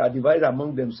 Scientists are divided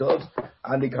among themselves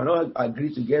and they cannot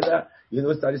agree together.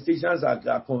 Statisticians are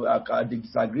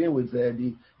disagreeing with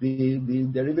the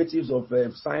derivatives of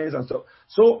science and stuff.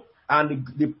 And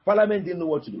the parliament didn't know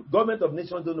what to do. Government of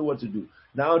nations don't know what to do.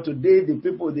 Now today, the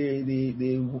people, the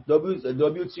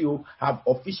WTO have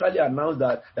officially announced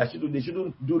that they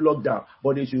shouldn't do lockdown,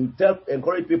 but they should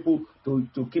encourage people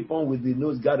to keep on with the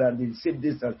nose guard and the safe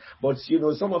distance. But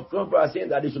some people are saying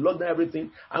that they should lock down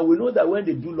everything, and we know that when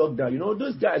they do lockdown,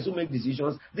 those guys who make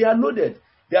decisions, they are loaded.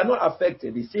 They are not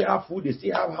affected. They still have food, they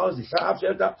still have house, they still have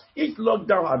shelter. Each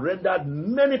lockdown has rendered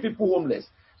many people homeless.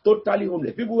 Totally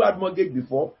homeless. People who had mortgage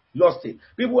before lost it.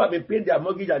 People who have been paying their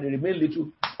mortgage and they remain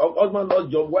little. Husband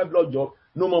lost job, wife lost job,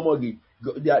 no more mortgage.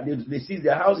 They seize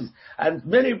their houses. And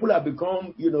many people have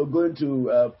become, going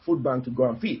to food bank to go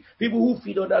and feed. People who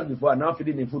feed others before are now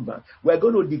feeding in food bank. We're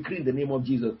going to decree in the name of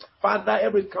Jesus. Father,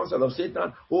 every counsel of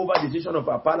Satan over decision of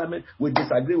our parliament, we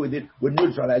disagree with it, we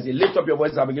neutralize it. Lift up your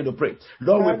voice and begin to pray.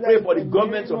 Lord, we pray for the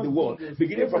governments of the world,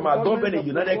 beginning from our government in the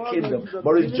United Kingdom,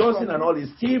 Boris Johnson and all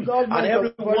his team, and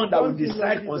everyone that will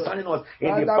decide concerning us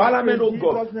in the parliament, oh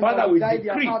God. Father, we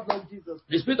decree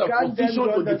the spirit of confusion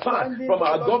to depart from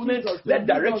our government. Let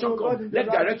direction come.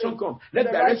 Let direction come.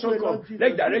 Let direction come.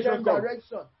 Let direction come.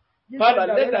 Father,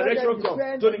 let direction come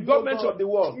to the governments of the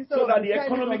world so that the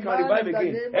economy can revive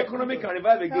again. Economy can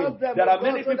revive again. There are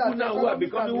many people now who are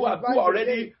becoming, who are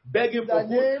already begging for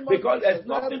food because there's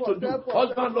nothing to do.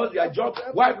 Husband lost their job,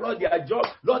 wife lost their job.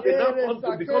 Lord, they now want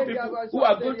to become people who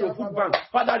are going to food bank.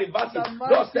 Father, reverse it.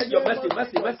 Lord, send your mercy.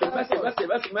 Reverse it,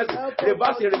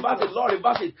 Lord,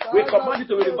 reverse it. We command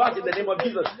it to be reversed in the name of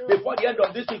Jesus. Before the end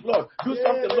of this week, Lord, do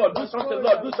something, Lord. Do something,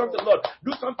 Lord. Do something, Lord.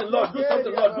 Do something, Lord. Do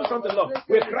something, Lord. Do something, Lord.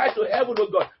 We cry to heaven, oh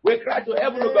God. We cry to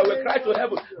heaven, oh God. We cry to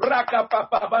heaven.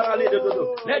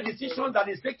 Let decision that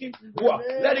is taking work.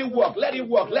 Let it work. Let it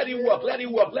work. Let it work. Let it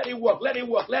work. Let it work. Let it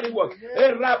work. Let it work.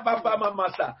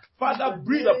 Father,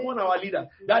 breathe upon our leaders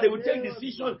that they will take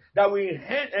decisions that will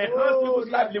enhance people's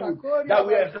livelihood. That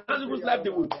will enhance people's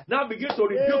livelihood. Now begin to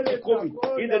rebuke the COVID.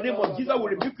 In the name of Jesus, we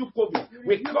rebuke you, COVID.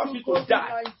 We cause you to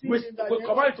die. We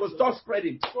command you to stop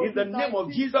spreading. In the name of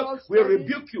Jesus, we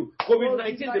rebuke you.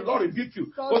 COVID-19, the Lord rebuke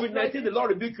you. COVID-19, the Lord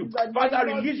rebuke you. Father,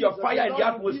 release your fire in the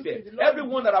atmosphere.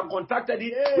 Everyone that have contacted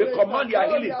it, we command their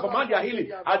healing. Command their healing.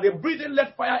 As they breathe in,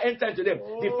 let fire enter into them.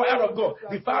 The fire of God.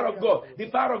 The fire of God. The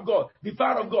fire of God. The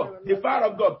fire of God. The fire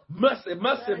of God. Mercy,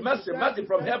 mercy, mercy, mercy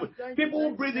from heaven. People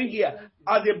who breathe in here,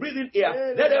 as they breathe in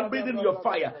air, let them breathe in your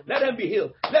fire. Let them be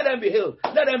healed. Let them be healed.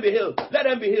 Let them be healed. Let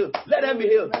them be healed. Let them be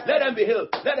healed. Let them be healed.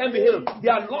 Let them be healed.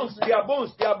 Their lungs, their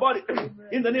bones, their body.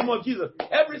 In the name of Jesus.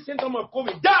 Every symptom of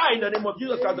COVID, die in the name of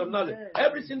Jesus Christ of Nazareth.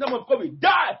 Every symptom of COVID,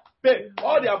 die.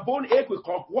 All their bone ache will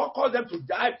cause them to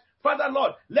die. Father,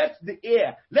 Lord, let the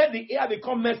air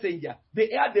become messenger.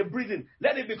 The air they breathe in,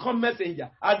 let it become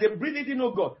messenger. As they breathe it in, oh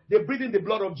God, they breathe in the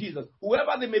blood of Jesus.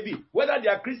 Whoever they may be, whether they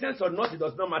are Christians or not, it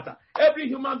does not matter. Every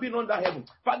human being under heaven,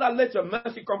 Father, let your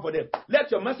mercy come for them. Let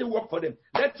your mercy work for them.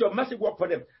 Let your mercy work for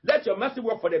them. Let your mercy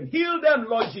work for them. Heal them,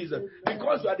 Lord Jesus,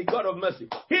 because you are the God of mercy.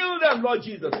 Heal them, Lord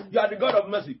Jesus. You are the God of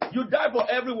mercy. You die for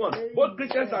everyone, both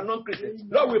Christians and non-Christians.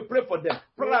 Lord, we pray for them.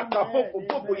 Bring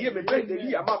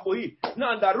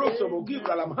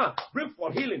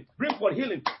for healing, bring for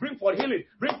healing, bring for healing,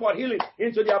 bring for healing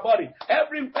into their body.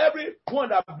 Everyone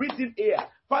that breathes in air,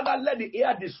 Father, let the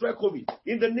air destroy COVID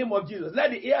in the name of Jesus.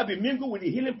 Let the air be mingled with the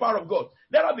healing power of God.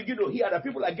 Let us begin to hear that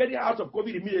people are getting out of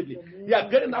COVID immediately. They are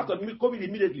getting out of COVID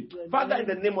immediately. Father, in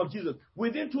the name of Jesus,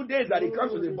 within 2 days that it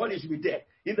comes to the body, should be dead.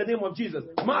 In the name of Jesus.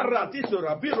 While they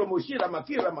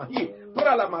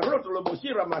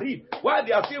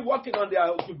are still working on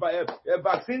their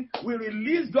vaccine, we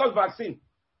release God's vaccine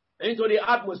into the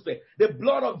atmosphere. The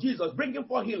blood of Jesus bringing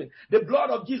for healing. The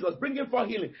blood of Jesus bringing for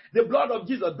healing. The blood of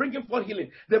Jesus bringing for healing.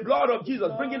 The blood of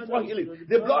Jesus bringing for healing.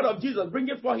 The blood of Jesus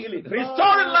bringing for healing.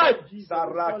 Restoring life.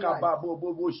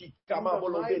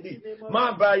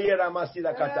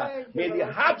 May the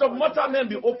heart of mortal men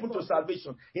be open to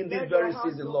salvation in this very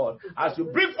season, Lord. As you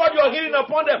bring forth your healing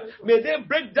upon them, may they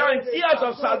break down tears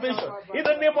of salvation in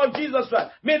the name of Jesus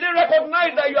Christ. May they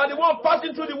recognize that you are the one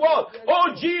passing through the world. Oh,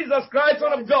 Jesus Christ,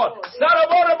 Son of God. Stir up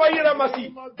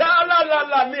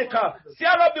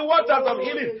the waters of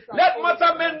healing. Let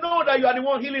mortal men know that you are the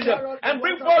one healing them. And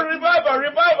bring forth revival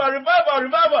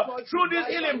through this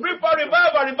healing. Bring forth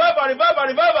revival.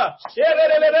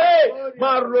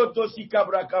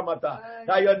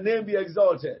 That your name be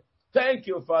exalted. Thank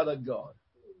you, Father God.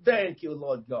 Thank you,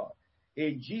 Lord God.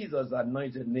 In Jesus'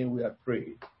 anointed name we have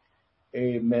prayed.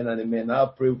 Amen and amen.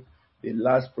 I'll pray the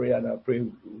last prayer and I'll pray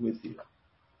with you.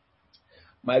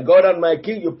 My God and my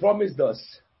King, you promised us,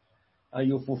 and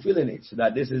you're fulfilling it,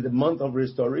 that this is the month of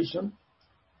restoration,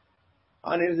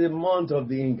 and it is the month of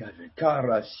the ingathering.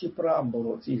 Kara Shipra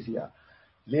Amborotisia,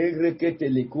 Legrekete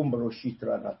Likumbro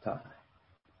Shitra Natai,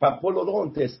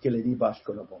 Papolodontes Keledi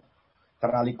Bashkolabo,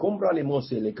 Taralikumbra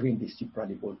Limose Legrindi Sipra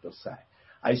Libolto Sai.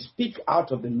 I speak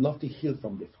out of the lofty hill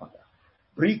from the Father.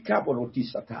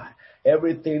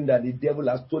 Everything that the devil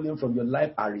has stolen from your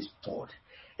life are restored.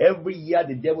 Every year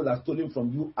the devil has stolen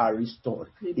from you are restored.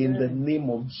 Amen. In the name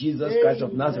of Jesus Christ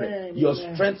of Nazareth. Amen. Your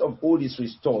strength of old is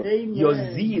restored. Amen. Your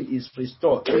zeal is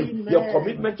restored. Amen. Your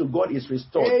commitment to God is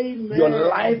restored. Amen. Your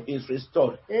life is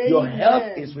restored. Amen. Your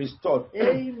health is restored.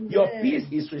 Amen. Your peace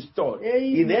is restored. Amen.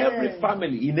 In every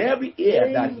family, in every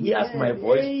ear that hears my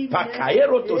voice.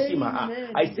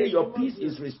 Amen. I say your peace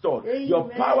is restored. Amen. Your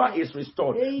power is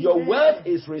restored. Amen. Your wealth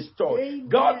is restored. Amen.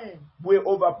 God, will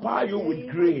overpower you with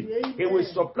grain. He will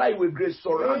supply you with grain,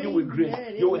 surround you with grain.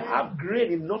 You will have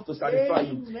grain enough to satisfy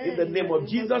you. In the name of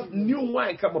Jesus, new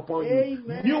wine come upon you.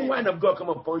 New wine of God come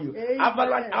upon you.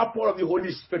 Avalanche outpour of the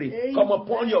Holy Spirit come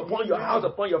upon you, upon your house,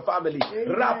 upon your family.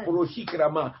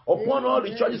 Upon all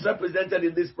the churches represented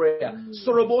in this prayer.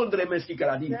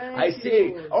 I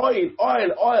say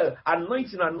oil,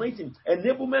 anointing,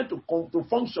 enablement to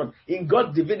function in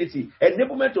God's divinity,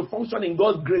 enablement to function in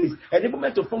God's grace,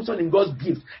 enablement to function in God's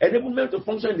gift, enablement to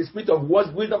function in the spirit of words,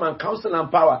 wisdom, and counsel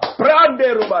and power.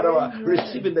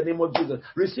 Receive in the name of Jesus.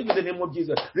 Receive in the name of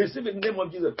Jesus. Receive in the name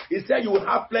of Jesus. He said you will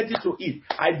have plenty to eat.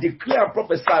 I declare and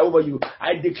prophesy over you.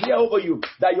 I declare over you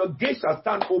that your gates shall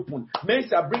stand open. Men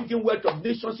shall bring in wealth of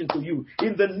nations into you.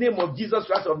 In the name of Jesus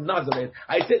Christ of Nazareth,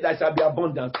 I say there shall be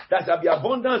abundance. There shall be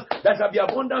abundance. There shall be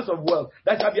abundance of wealth.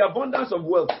 There shall be abundance of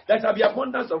wealth. There shall be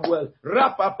abundance of wealth.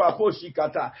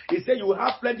 He said you will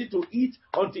have plenty to eat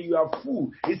until you are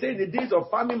full. He said in the days of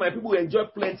famine, my people will enjoy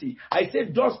plenty. I say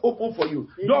doors open for you.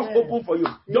 Doors open for you.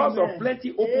 Doors of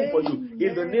plenty open for you.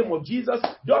 In the name of Jesus.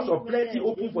 Doors of plenty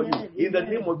open for you. In the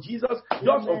name of Jesus.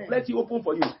 Doors of plenty open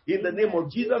for you. In the name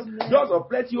of Jesus. Doors of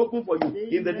plenty open for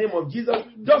you. In the name of Jesus.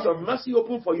 Doors of mercy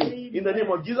open for you. In the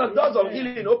name of Jesus. Doors of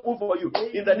healing open for you.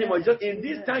 In the name of Jesus. In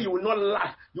this time you will not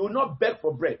lack. You will not beg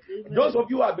for bread. Those of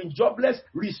you who have been jobless,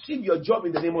 receive your job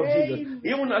in the name of Jesus.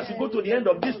 Even as you go to the end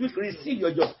of this week, receive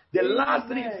your job. The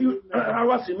last few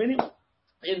hours remaining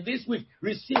in this week,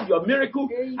 receive your miracle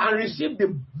and receive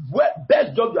the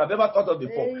best job you have ever thought of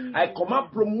before. I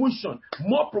command promotion,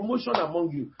 more promotion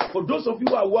among you. For those of you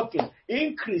who are working,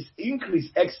 increase,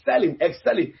 excelling.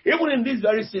 Even in this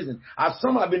very season, as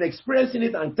some have been experiencing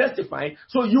it and testifying,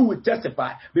 so you will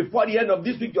testify. Before the end of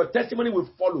this week, your testimony will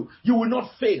follow. You will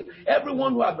not fail.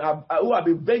 Everyone who have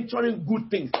been venturing good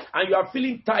things and you are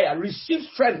feeling tired, receive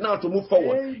strength now to move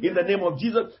forward. In the name of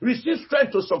Jesus, receive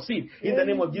strength to succeed. In the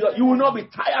name of Jesus, you will not be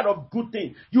tired of good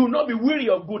things. You will not be weary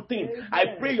of good things.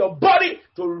 I pray your body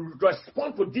to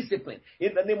respond to discipline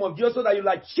in the name of Jesus, so that you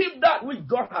achieve that which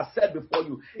God has said before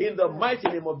you in the mighty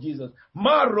name of Jesus.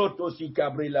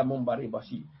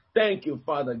 Thank you,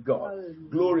 Father God.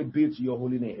 Glory be to your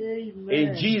holy name.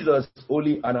 In Jesus'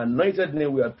 holy and anointed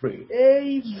name we are praying.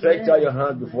 Stretch out your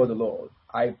hand before the Lord.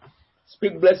 I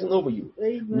speak blessing over you.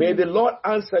 Amen. May the Lord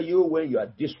answer you when you are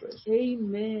distressed.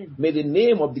 Amen. May the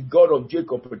name of the God of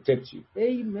Jacob protect you.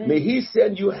 Amen. May he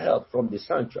send you help from the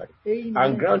sanctuary. Amen.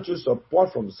 And grant you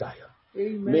support from Zion.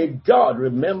 Amen. May God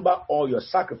remember all your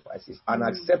sacrifices and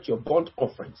accept your burnt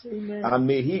offerings. Amen. And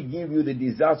may he give you the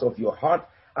desires of your heart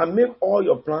and make all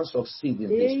your plans succeed in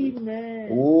this week.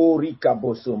 Oh, Rika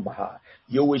Bosumbaha.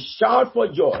 You will shout for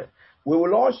joy. We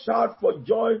will all shout for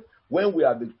joy when we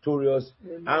are victorious.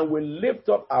 Amen. And we lift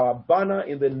up our banner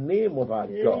in the name of our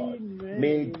God. Amen.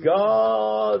 May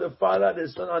God, the Father, the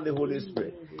Son, and the Holy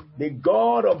Spirit, the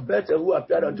God of Bethel who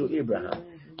appeared unto Abraham,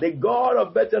 the God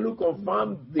of Bethel who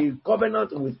confirmed the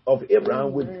covenant of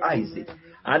Abraham with Isaac,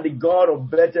 and the God of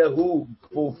Bethel who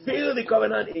fulfilled the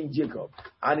covenant in Jacob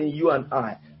and in you and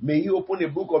I, may he open a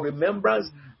book of remembrance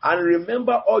and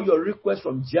remember all your requests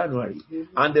from January,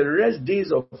 and the rest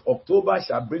days of October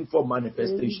shall bring forth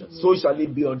manifestation. So shall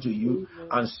it be unto you,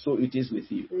 and so it is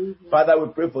with you. Father,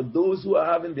 we pray for those who are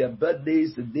having their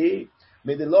birthdays today.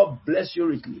 May the Lord bless you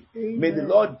richly. May the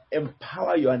Lord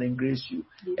empower you and engrace you.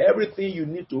 Everything you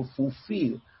need to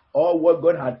fulfill all what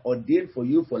God had ordained for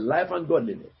you for life and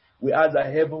godliness, we ask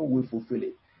that heaven will fulfill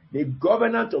it. The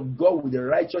covenant of God with the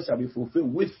righteous shall be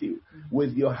fulfilled with you,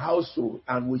 with your household,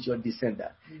 and with your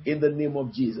descendants. In the name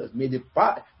of Jesus, may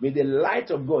the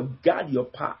light of God guard your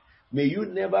path. May you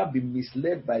never be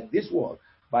misled by this world,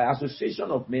 by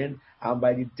association of men, and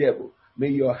by the devil. May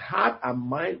your heart and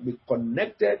mind be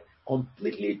connected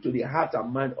completely to the heart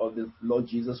and mind of the Lord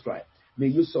Jesus Christ. May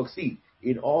you succeed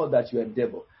in all that you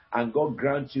endeavor, and God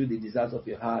grant you the desires of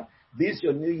your heart. This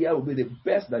your new year will be the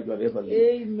best that you have ever lived.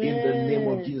 Amen. In the name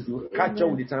of Jesus, you will catch up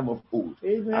with the time of old.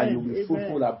 Amen. And you will be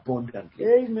fruitful abundantly.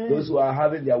 Amen. Those who are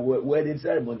having their wedding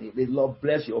ceremony, the Lord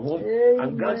bless your home. Amen.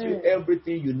 And grant you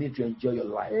everything you need to enjoy your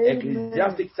life.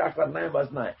 Ecclesiastic chapter 9 verse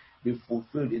 9 be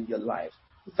fulfilled in your life.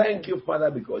 Thank you,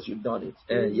 Father, because you've done it.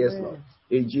 And yes, Lord,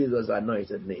 in Jesus'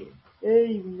 anointed name.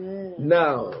 Amen.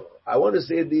 Now, I want to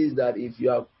say this, that if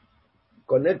you are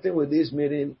connecting with this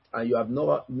meeting and you have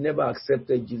never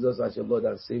accepted Jesus as your Lord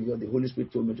and Savior, the Holy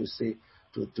Spirit told me to say,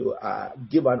 to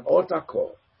give an altar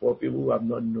call for people who have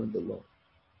not known the Lord.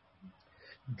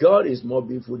 God is more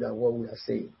beautiful than what we are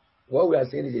saying. What we are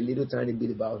saying is a little tiny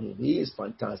bit about him. He is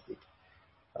fantastic.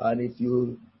 And if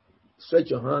you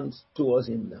stretch your hands towards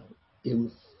him now, he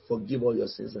will forgive all your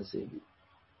sins and save you.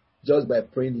 Just by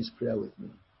praying this prayer with me.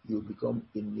 you become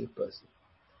a new person.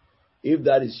 If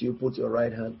that is you, put your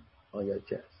right hand on your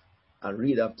chest and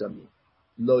read after me.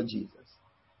 Lord Jesus,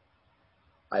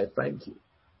 I thank you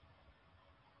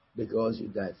because you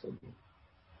died for me.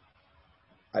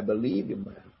 I believe in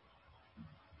my heart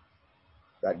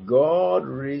that God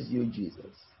raised you,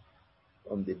 Jesus,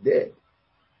 from the dead.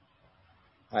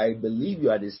 I believe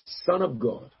you are the Son of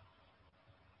God.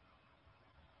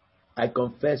 I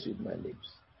confess with my lips,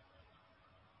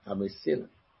 I'm a sinner.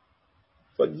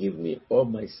 Forgive me all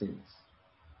my sins.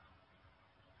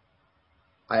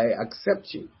 I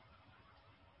accept you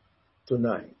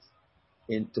tonight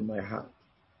into my heart.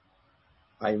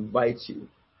 I invite you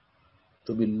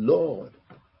to be Lord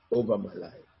over my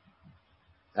life.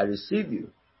 I receive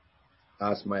you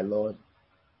as my Lord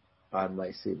and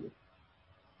my Savior.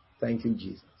 Thank you,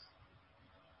 Jesus,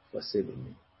 for saving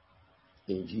me.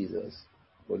 In Jesus'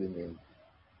 holy name,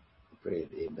 pray.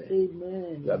 Amen.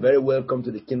 Amen. You are very welcome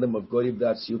to the kingdom of God. If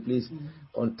that's you, please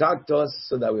contact us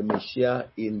so that we may share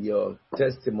in your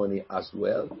testimony as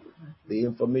well. The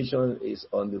information is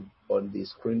on the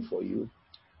screen for you.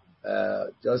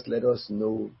 Just let us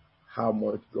know how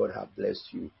much God has blessed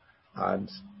you, and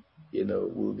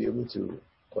we'll be able to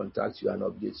contact you and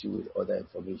update you with other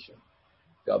information.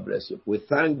 God bless you. We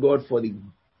thank God for the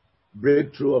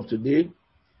breakthrough of today.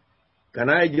 Can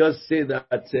I just say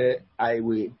that I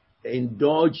will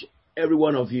indulge every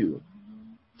one of you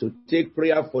to take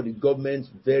prayer for the government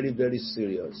very, very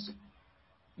serious,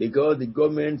 because the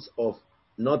governments of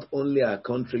not only our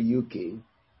country, UK,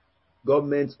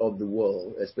 governments of the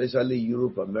world, especially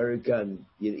Europe, America, and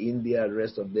India, the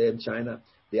rest of them, China,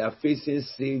 they are facing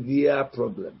severe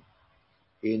problem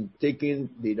in taking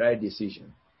the right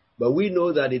decision. But we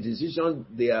know that the decision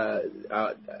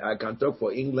I can talk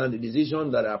for England, the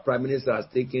decision that our Prime Minister has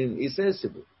taken is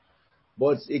sensible.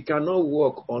 But it cannot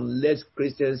work unless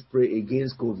Christians pray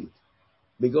against COVID.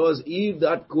 Because if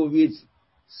that COVID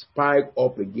spike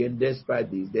up again,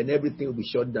 despite this, then everything will be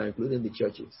shut down, including the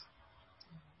churches.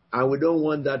 And we don't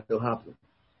want that to happen.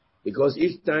 Because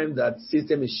each time that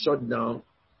system is shut down,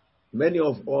 many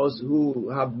of us who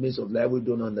have means of life, we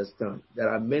don't understand. There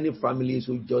are many families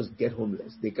who just get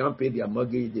homeless. They can't pay their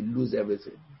mortgage, they lose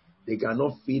everything. They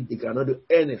cannot feed, they cannot do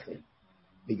anything.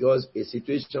 Because a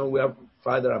situation where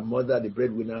father and mother, the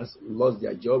breadwinners, lost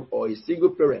their job, or a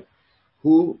single parent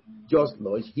who just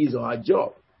lost his or her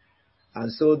job. And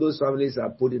so those families are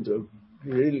put into a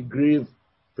really grave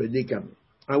predicament.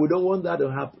 And we don't want that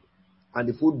to happen. And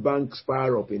the food banks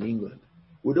fire up in England.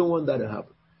 We don't want that to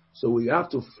happen. So we have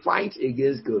to fight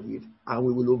against COVID, and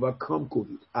we will overcome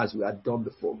COVID as we had done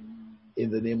before,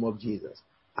 in the name of Jesus.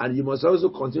 And you must also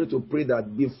continue to pray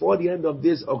that before the end of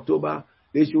this October,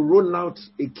 they should roll out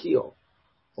a cure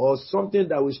or something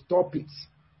that will stop it.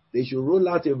 They should roll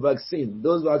out a vaccine.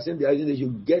 Those vaccines, they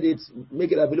should get it,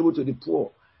 make it available to the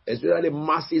poor, especially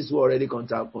masses who already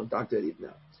contacted it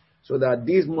now. So that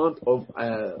this month of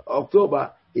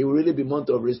October, it will really be a month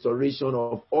of restoration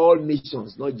of all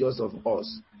nations, not just of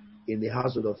us, in the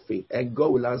household of faith. And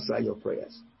God will answer your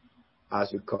prayers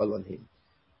as we call on Him.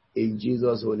 In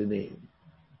Jesus' holy name.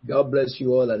 God bless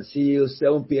you all, and see you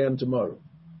 7 p.m. tomorrow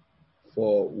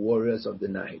for Warriors of the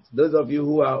Night. Those of you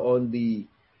who are on the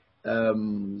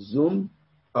Zoom,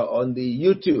 or on the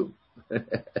YouTube,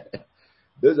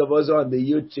 those of us on the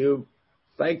YouTube,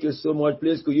 thank you so much.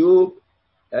 Please, could you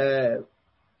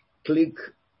click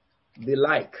the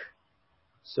like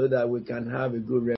so that we can have a good